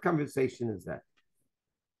 what conversation is that?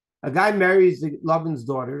 A guy marries Lavan's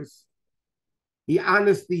daughters. He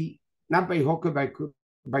honestly, not by hook or by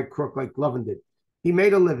crook like Lavan did. He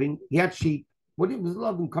made a living. He had sheep. What was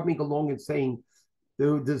Lavan coming along and saying,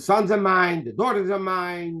 the sons are mine, the daughters are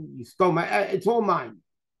mine, you stole my, it's all mine.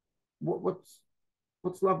 What's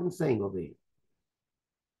Lavan saying over here?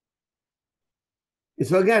 And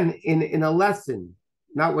so again, in a lesson,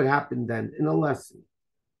 not what happened then, in a lesson.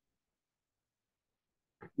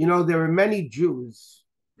 There were many Jews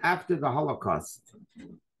after the Holocaust.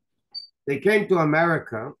 They came to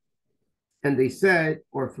America and they said,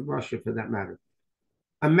 or from Russia for that matter,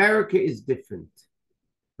 America is different.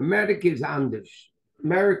 America is anders.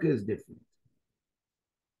 America is different.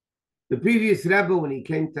 The previous Rebbe, when he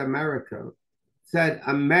came to America, said,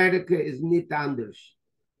 America is nicht anders.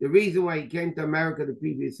 The reason why he came to America, the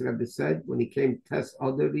previous Rebbe said, when he came to Tes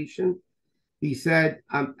Adoration, he said,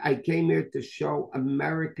 I came here to show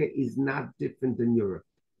America is not different than Europe.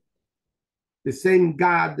 The same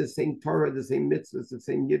God, the same Torah, the same mitzvahs, the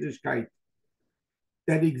same Yiddishkeit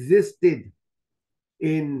that existed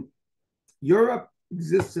in Europe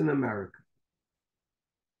exists in America.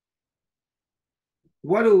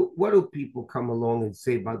 What do people come along and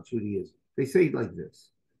say about Judaism? They say it like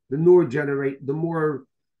this. The more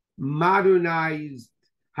modernized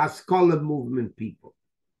Haskalah movement people.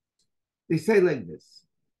 They say like this.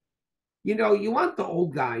 You want the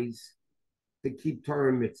old guys to keep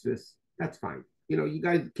Torah and mitzvahs. That's fine. You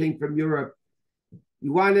guys came from Europe.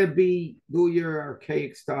 You want to do your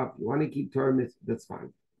archaic stuff. You want to keep Torah mitzvahs. That's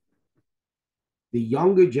fine. The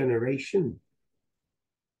younger generation,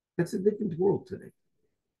 that's a different world today.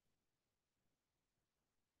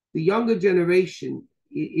 The younger generation,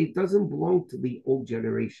 it doesn't belong to the old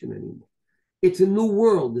generation anymore. It's a new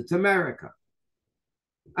world. It's America.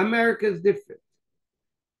 America is different.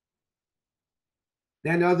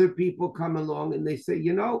 Then other people come along and they say,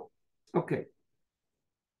 okay,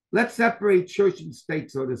 let's separate church and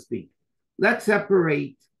state, so to speak. Let's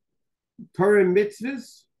separate Torah and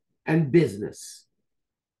mitzvahs and business.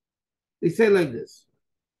 They say like this.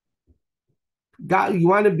 God, you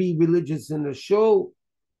want to be religious in the shul,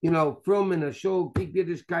 from in a shul, keep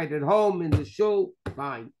Yiddishkeit at home in the shul,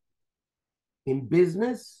 fine. In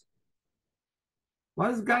business, what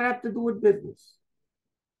does God have to do with business?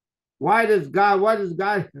 What in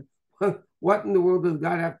the world does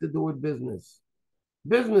God have to do with business?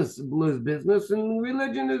 Business is business and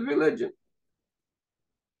religion is religion.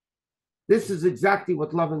 This is exactly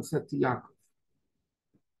what Lavan said to Yaakov.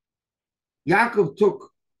 Yaakov took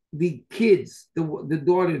the kids, the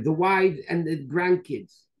daughters, the wives, and the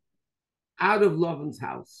grandkids out of Lavan's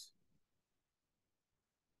house.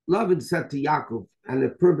 Lavan said to Yaakov on a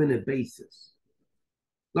permanent basis.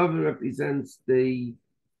 Lavan represents the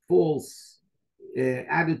false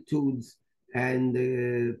attitudes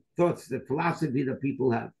and thoughts, the philosophy that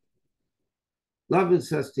people have. Lavan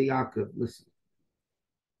says to Yaakov, listen,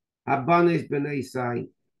 Abanes b'neisai,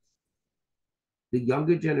 the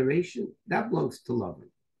younger generation, that belongs to Lavan.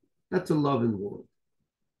 That's a Lavan world.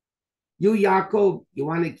 You, Yaakov, you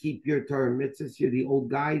want to keep your Torah mitzvahs. You're the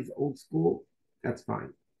old guys, old school. That's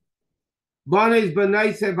fine.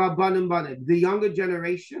 The younger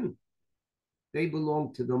generation, they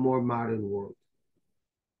belong to the more modern world.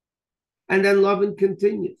 And then Lavan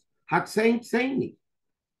continues. Hatzain Tzaini.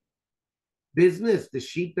 Business, the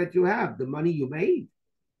sheep that you have, the money you made,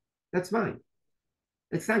 that's fine.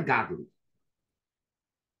 It's not godly.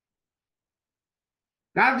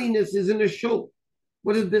 Godliness is in a shul.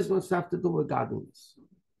 What does business have to do with godliness?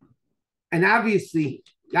 And obviously,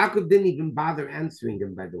 Yaakov didn't even bother answering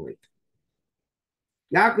him, by the way.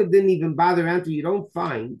 Yaakov didn't even bother answering. You don't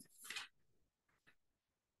find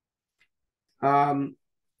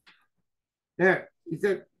there. He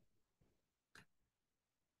said,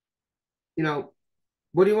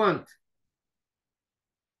 what do you want?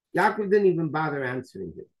 Yaakov didn't even bother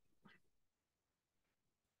answering him.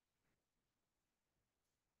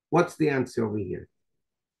 What's the answer over here?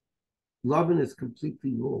 Lavan is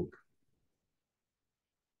completely wrong.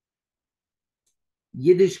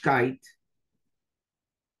 Yiddishkeit,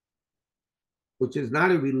 which is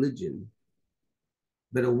not a religion,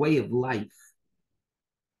 but a way of life,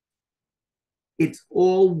 it's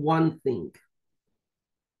all one thing.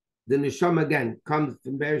 The neshama again comes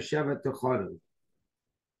from Beersheba to Choron.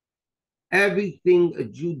 Everything a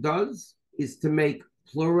Jew does is to make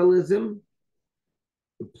pluralism,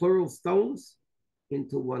 the plural stones,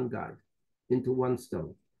 into one God, into one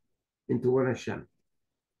stone, into one Hashem.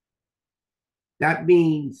 That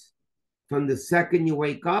means from the second you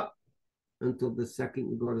wake up until the second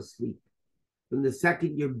you go to sleep. From the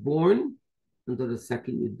second you're born until the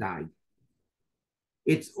second you die.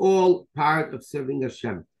 It's all part of serving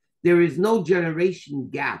Hashem. There is no generation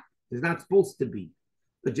gap. There's not supposed to be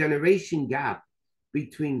a generation gap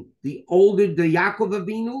between the Yaakov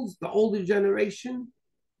Avinu's, the older generation,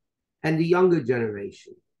 and the younger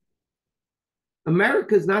generation.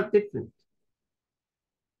 America is not different.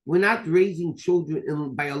 We're not raising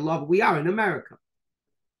children by a love. We are in America.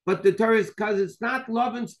 But the Torah is because it's not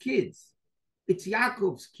Lavan's kids. It's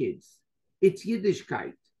Yaakov's kids. It's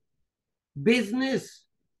Yiddishkeit. Business.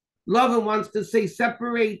 Lavan wants to say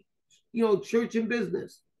separate, church and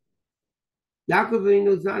business. Yaakov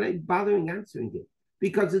is not bothering answering it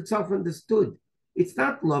because it's self-understood. It's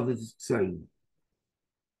not Lavan's saying.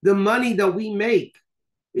 The money that we make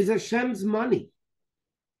is Hashem's money.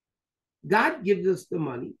 God gives us the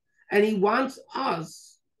money, and He wants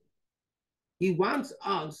us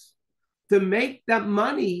to make that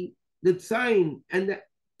money the sign and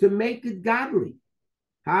to make it godly.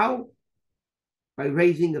 How? By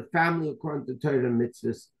raising a family according to Torah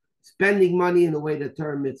mitzvahs, spending money in the way that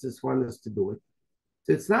Torah mitzvahs want us to do it.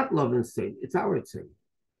 So it's not love and sin, it's our sin.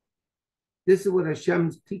 This is what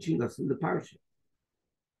Hashem's teaching us in the Parsha.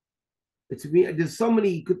 There's so many,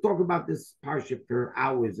 you could talk about this Parsha for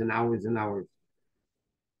hours and hours and hours.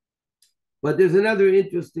 But there's another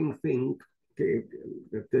interesting thing,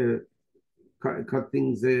 that cut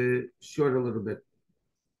things short a little bit.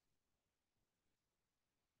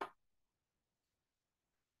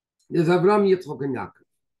 There's Avram, Yitzchok, and Yaakov.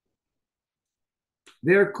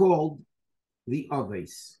 They're called the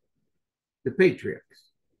Aves, the patriarchs.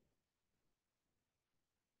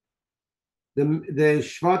 The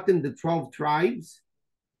Shvatim, the 12 tribes,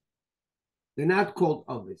 they're not called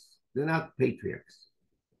Aves. They're not patriarchs.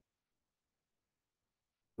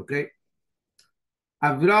 Okay?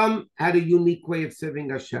 Avram had a unique way of serving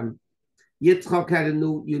Hashem. Yitzchak had a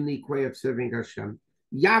new unique way of serving Hashem.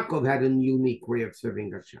 Yaakov had a unique way of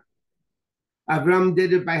serving Hashem. Avram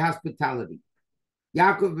did it by hospitality.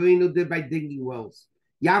 Yaakov Avinu did by digging wells.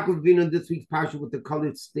 Yaakov Avinu in this week's Parsha with the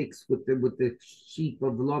colored sticks, with the sheep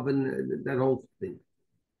of love and that whole thing.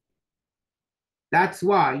 That's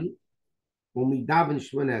why when we daven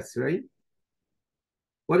Shemona Esrei,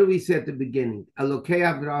 what do we say at the beginning? Elokei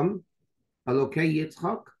Avram, Elokei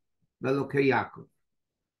Yitzchak, Elokei Yaakov.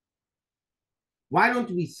 Why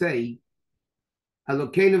don't we say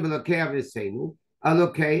Elokeinu v'Elokei Aviseinu,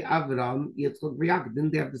 Elokei Avram, Yitzchak, Yaakov?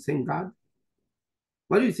 Didn't they have the same God?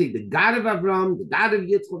 What do you say? The God of Avram, the God of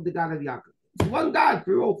Yitzchak, the God of Yaakov. It's one God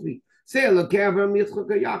for all three. Say Elokei Avram, Yitzchak,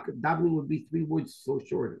 Yaakov. Davening would be 3 words so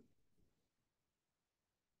shorter.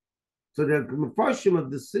 So the Mefarshim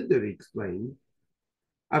of the Siddur explain,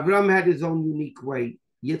 Avram had his own unique way,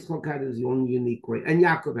 Yitzchak had his own unique way, and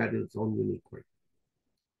Yaakov had his own unique way.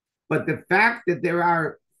 But the fact that there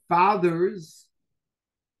are fathers,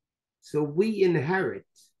 so we inherit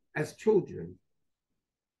as children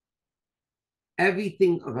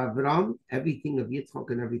everything of Avram, everything of Yitzchak,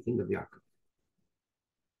 and everything of Yaakov.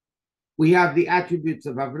 We have the attributes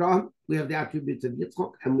of Avram, we have the attributes of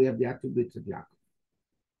Yitzchak, and we have the attributes of Yaakov.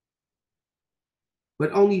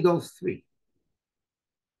 but only those three.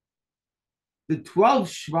 The 12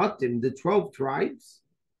 Shvatim, the 12 tribes,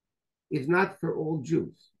 is not for all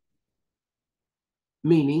Jews.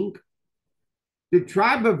 Meaning, the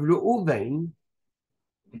tribe of Reuven,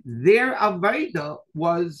 their Aveda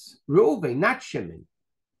was Reuven, not Shimon.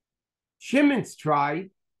 Shimon's tribe,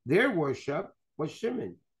 their worship was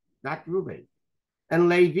Shimon, not Reuven. And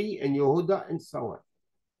Levi and Yehuda and so on.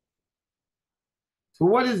 So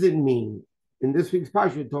what does it mean? In this week's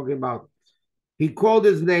Parsha, we're talking about, he called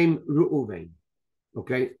his name Reuven.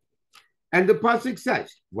 Okay? And the pasuk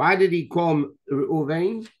says, why did he call him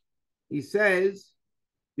Reuven? He says,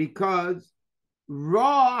 because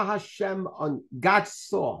Ra Hashem on God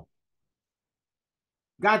saw.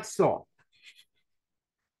 God saw.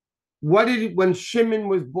 What did it, when Shimon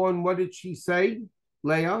was born, what did she say,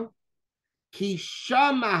 Leah? Ki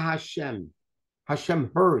shama Hashem.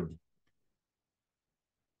 Hashem heard.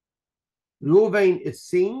 Reuven is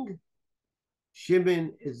seeing.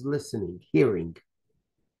 Shimon is listening, hearing.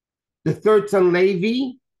 The third son,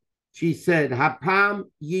 Levi, she said, Hapam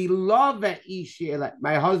yilove ishi,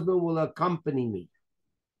 my husband will accompany me.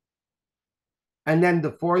 And then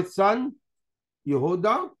the fourth son,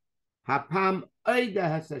 Yehuda, Hapam oida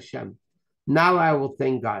has Hashem. Now I will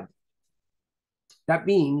thank God. That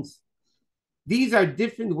means these are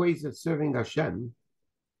different ways of serving Hashem.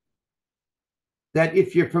 That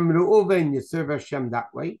if you're from Reuven, you serve Hashem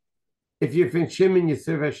that way. If you're from Shimon, you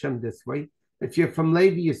serve Hashem this way. If you're from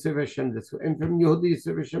Levi, you serve Hashem this way. And from Yehuda, you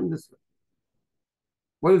serve Hashem this way.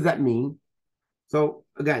 What does that mean? So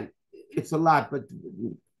again, it's a lot, but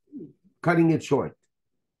cutting it short.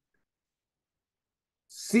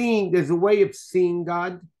 Seeing, there's a way of seeing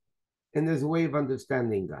God, and there's a way of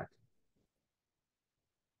understanding God.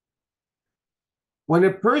 When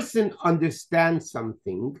a person understands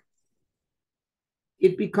something,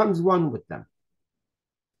 it becomes one with them.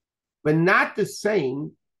 But not the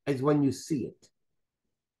same as when you see it.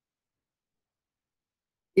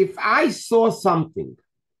 If I saw something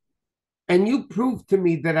and you prove to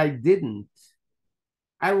me that I didn't,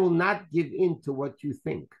 I will not give in to what you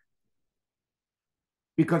think.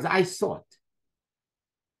 Because I saw it.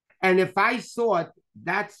 And if I saw it,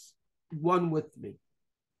 that's one with me.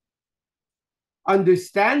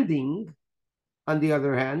 Understanding, on the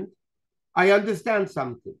other hand, I understand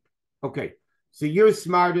something. Okay, so you're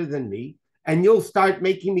smarter than me, and you'll start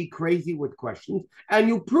making me crazy with questions, and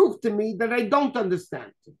you prove to me that I don't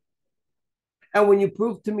understand. And when you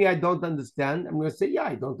prove to me I don't understand, I'm going to say, yeah,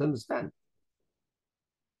 I don't understand.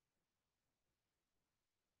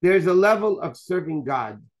 There's a level of serving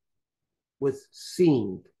God with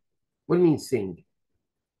seeing. What do you mean seeing?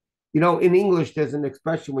 You know, in English, there's an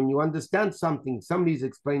expression, when you understand something, somebody's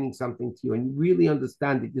explaining something to you, and you really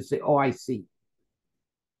understand it, you say, oh, I see.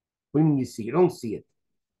 What do you mean you see? You don't see it.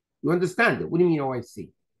 You understand it. What do you mean, oh, I see?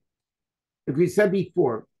 As we said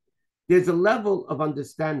before, there's a level of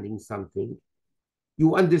understanding something.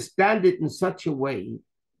 You understand it in such a way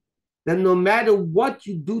that no matter what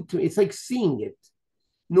you do to it, it's like seeing it.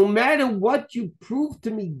 No matter what you prove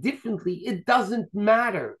to me differently, it doesn't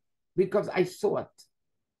matter because I saw it.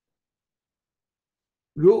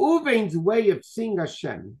 Reuven's way of seeing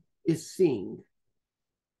Hashem is seeing.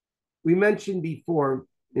 We mentioned before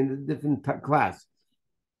in a different class,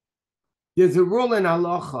 there's a rule in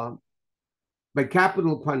halacha by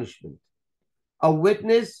capital punishment. A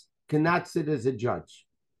witness cannot sit as a judge.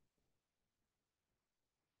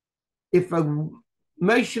 If a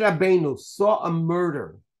Moshe Rabbeinu saw a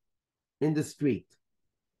murder in the street,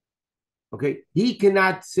 okay, he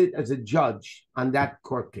cannot sit as a judge on that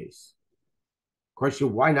court case.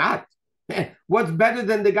 Question, why not? What's better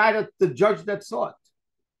than the judge that saw it?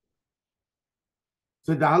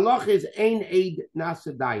 So the halach is ein eid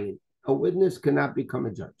nasa dayin. A witness cannot become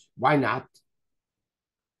a judge. Why not?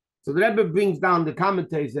 So the Rebbe brings down the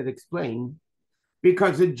commentaries that explain,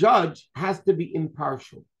 because a judge has to be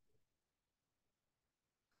impartial.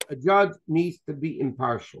 A judge needs to be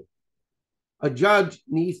impartial. A judge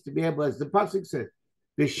needs to be able, as the pasuk says,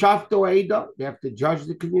 they have to judge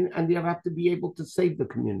the community, and they have to be able to save the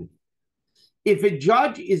community. If a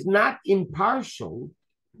judge is not impartial,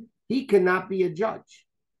 he cannot be a judge.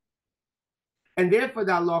 And therefore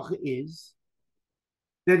the halacha is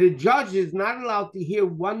that a judge is not allowed to hear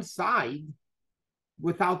one side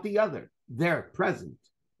without the other. They're present.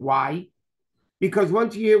 Why? Because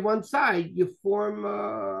once you hear one side, you form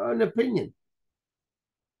an opinion.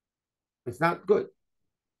 It's not good.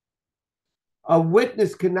 A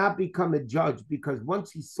witness cannot become a judge because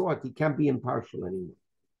once he saw it, he can't be impartial anymore.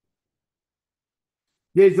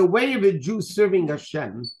 There's a way of a Jew serving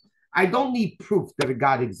Hashem. I don't need proof that a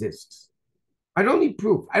God exists. I don't need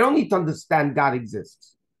proof. I don't need to understand God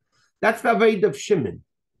exists. That's the avodah of Shimon.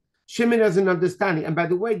 Shimon has an understanding. And by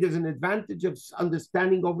the way, there's an advantage of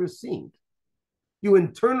understanding over seeing. You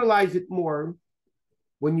internalize it more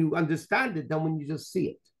when you understand it than when you just see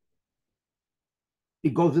it.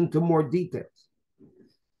 It goes into more details.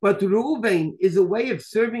 But Reuven is a way of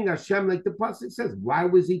serving Hashem, like the Pasuk says. Why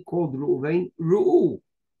was he called Reuven?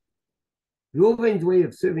 Reuven's way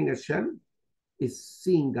of serving Hashem is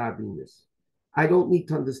seeing godliness. I don't need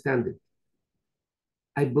to understand it.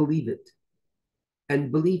 I believe it.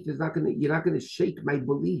 And belief is not you're not gonna shake my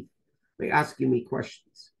belief by asking me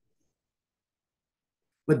questions.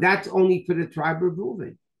 But that's only for the tribe of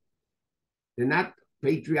Reuven. They're not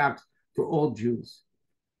patriarchs for all Jews.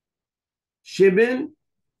 Shimon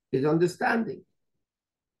is understanding.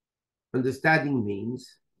 Understanding means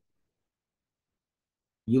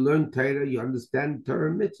you learn Torah, you understand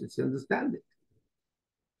Torah mitzvahs, you understand it.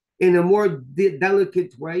 In a more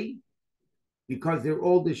delicate way, because they're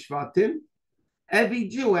all the Shvatim, every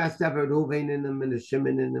Jew has to have a Reuven in them and a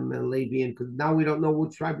Shimon in them and a Levi, because now we don't know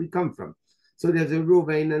which tribe we come from. So there's a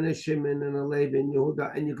Reuven and a Shimon and a Levi and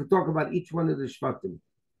Yehuda, and you could talk about each one of the Shvatim.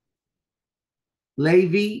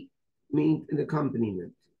 Levi means an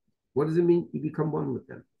accompaniment. What does it mean? You become one with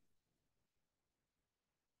them.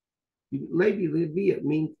 Levi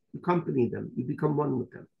means accompany them. You become one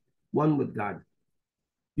with them, one with God.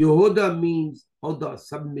 Yehuda means Hoda,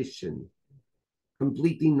 submission,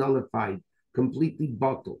 completely nullified, completely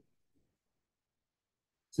bottled.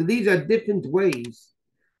 So these are different ways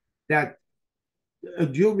that a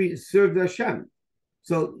Jew serves Hashem.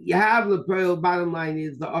 So you have the bottom line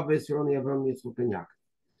is the Avis or only Avram Yitzchak and Yaakov.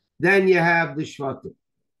 Then you have the Shvatim.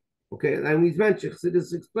 Okay, and we've mentioned,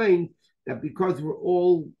 Chassidus explained that because we're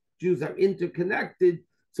all Jews are interconnected,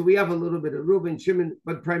 so we have a little bit of Reuven, Shimon,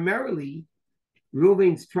 but primarily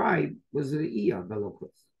Reuven's tribe was the Iya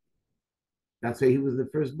Belokos. That's why he was the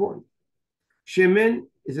firstborn. Shimon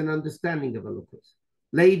is an understanding of Belokos.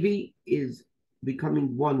 Levi is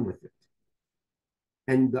becoming one with it.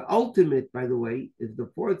 And the ultimate, by the way, is the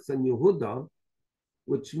fourth son, Yehuda,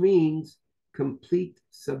 which means complete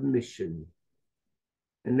submission.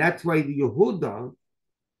 And that's why the Yehuda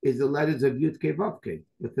is the letters of Yud Kei Vav Kei,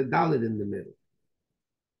 with the Dalet in the middle.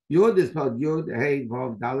 Yud is called Yud, Hey,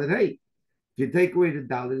 Vav, Dalet, Hey. If you take away the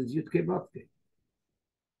Dalet, it's Yud Kei Vav Kei.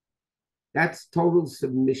 That's total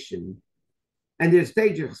submission. And there's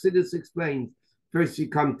stages, Chassidus explains, first you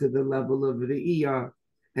come to the level of Re'iyah,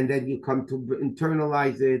 and then you come to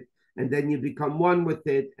internalize it, and then you become one with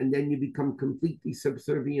it, and then you become completely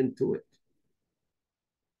subservient to it.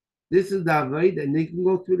 This is the Avodah, and they can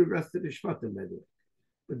go through the rest of the Shvatim, by the way.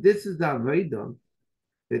 But this is the Avodah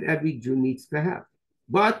that every Jew needs to have.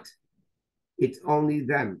 But it's only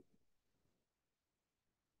them.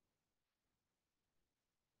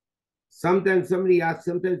 Sometimes somebody asks,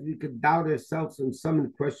 sometimes we could doubt ourselves when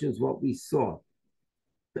someone questions what we saw.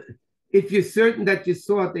 If you're certain that you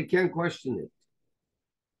saw it, they can't question it.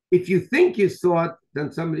 If you think you saw it,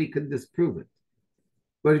 then somebody could disprove it.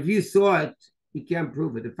 But if you saw it, you can't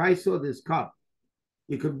prove it. If I saw this cup,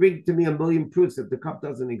 you could bring to me a million proofs that the cup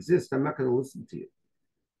doesn't exist. I'm not going to listen to you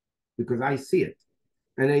because I see it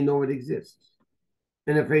and I know it exists.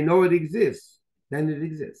 And if I know it exists, then it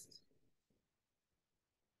exists.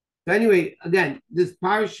 So anyway, again, this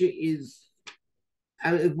Parsha is,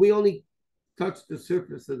 if we only touch the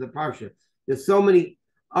surface of the Parsha, there's so many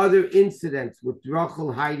other incidents with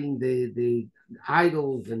Rachel hiding the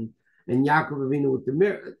idols and Yaakov Avinu with the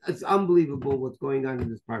mirror. It's unbelievable what's going on in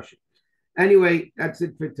this Parsha. Anyway, that's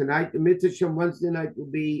it for tonight. The Mitzvah Shem Wednesday night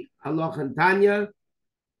will be Haloch and Tanya.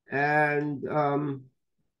 And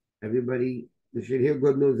everybody, we should hear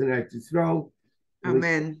good news in Eretz Yisrael.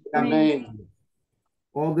 Amen. Amen.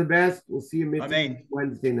 All the best. We'll see you Mitzvah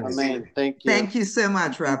Wednesday night. Amen. Thank you. Thank you so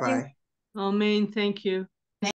much, Rabbi. Amen. Thank you.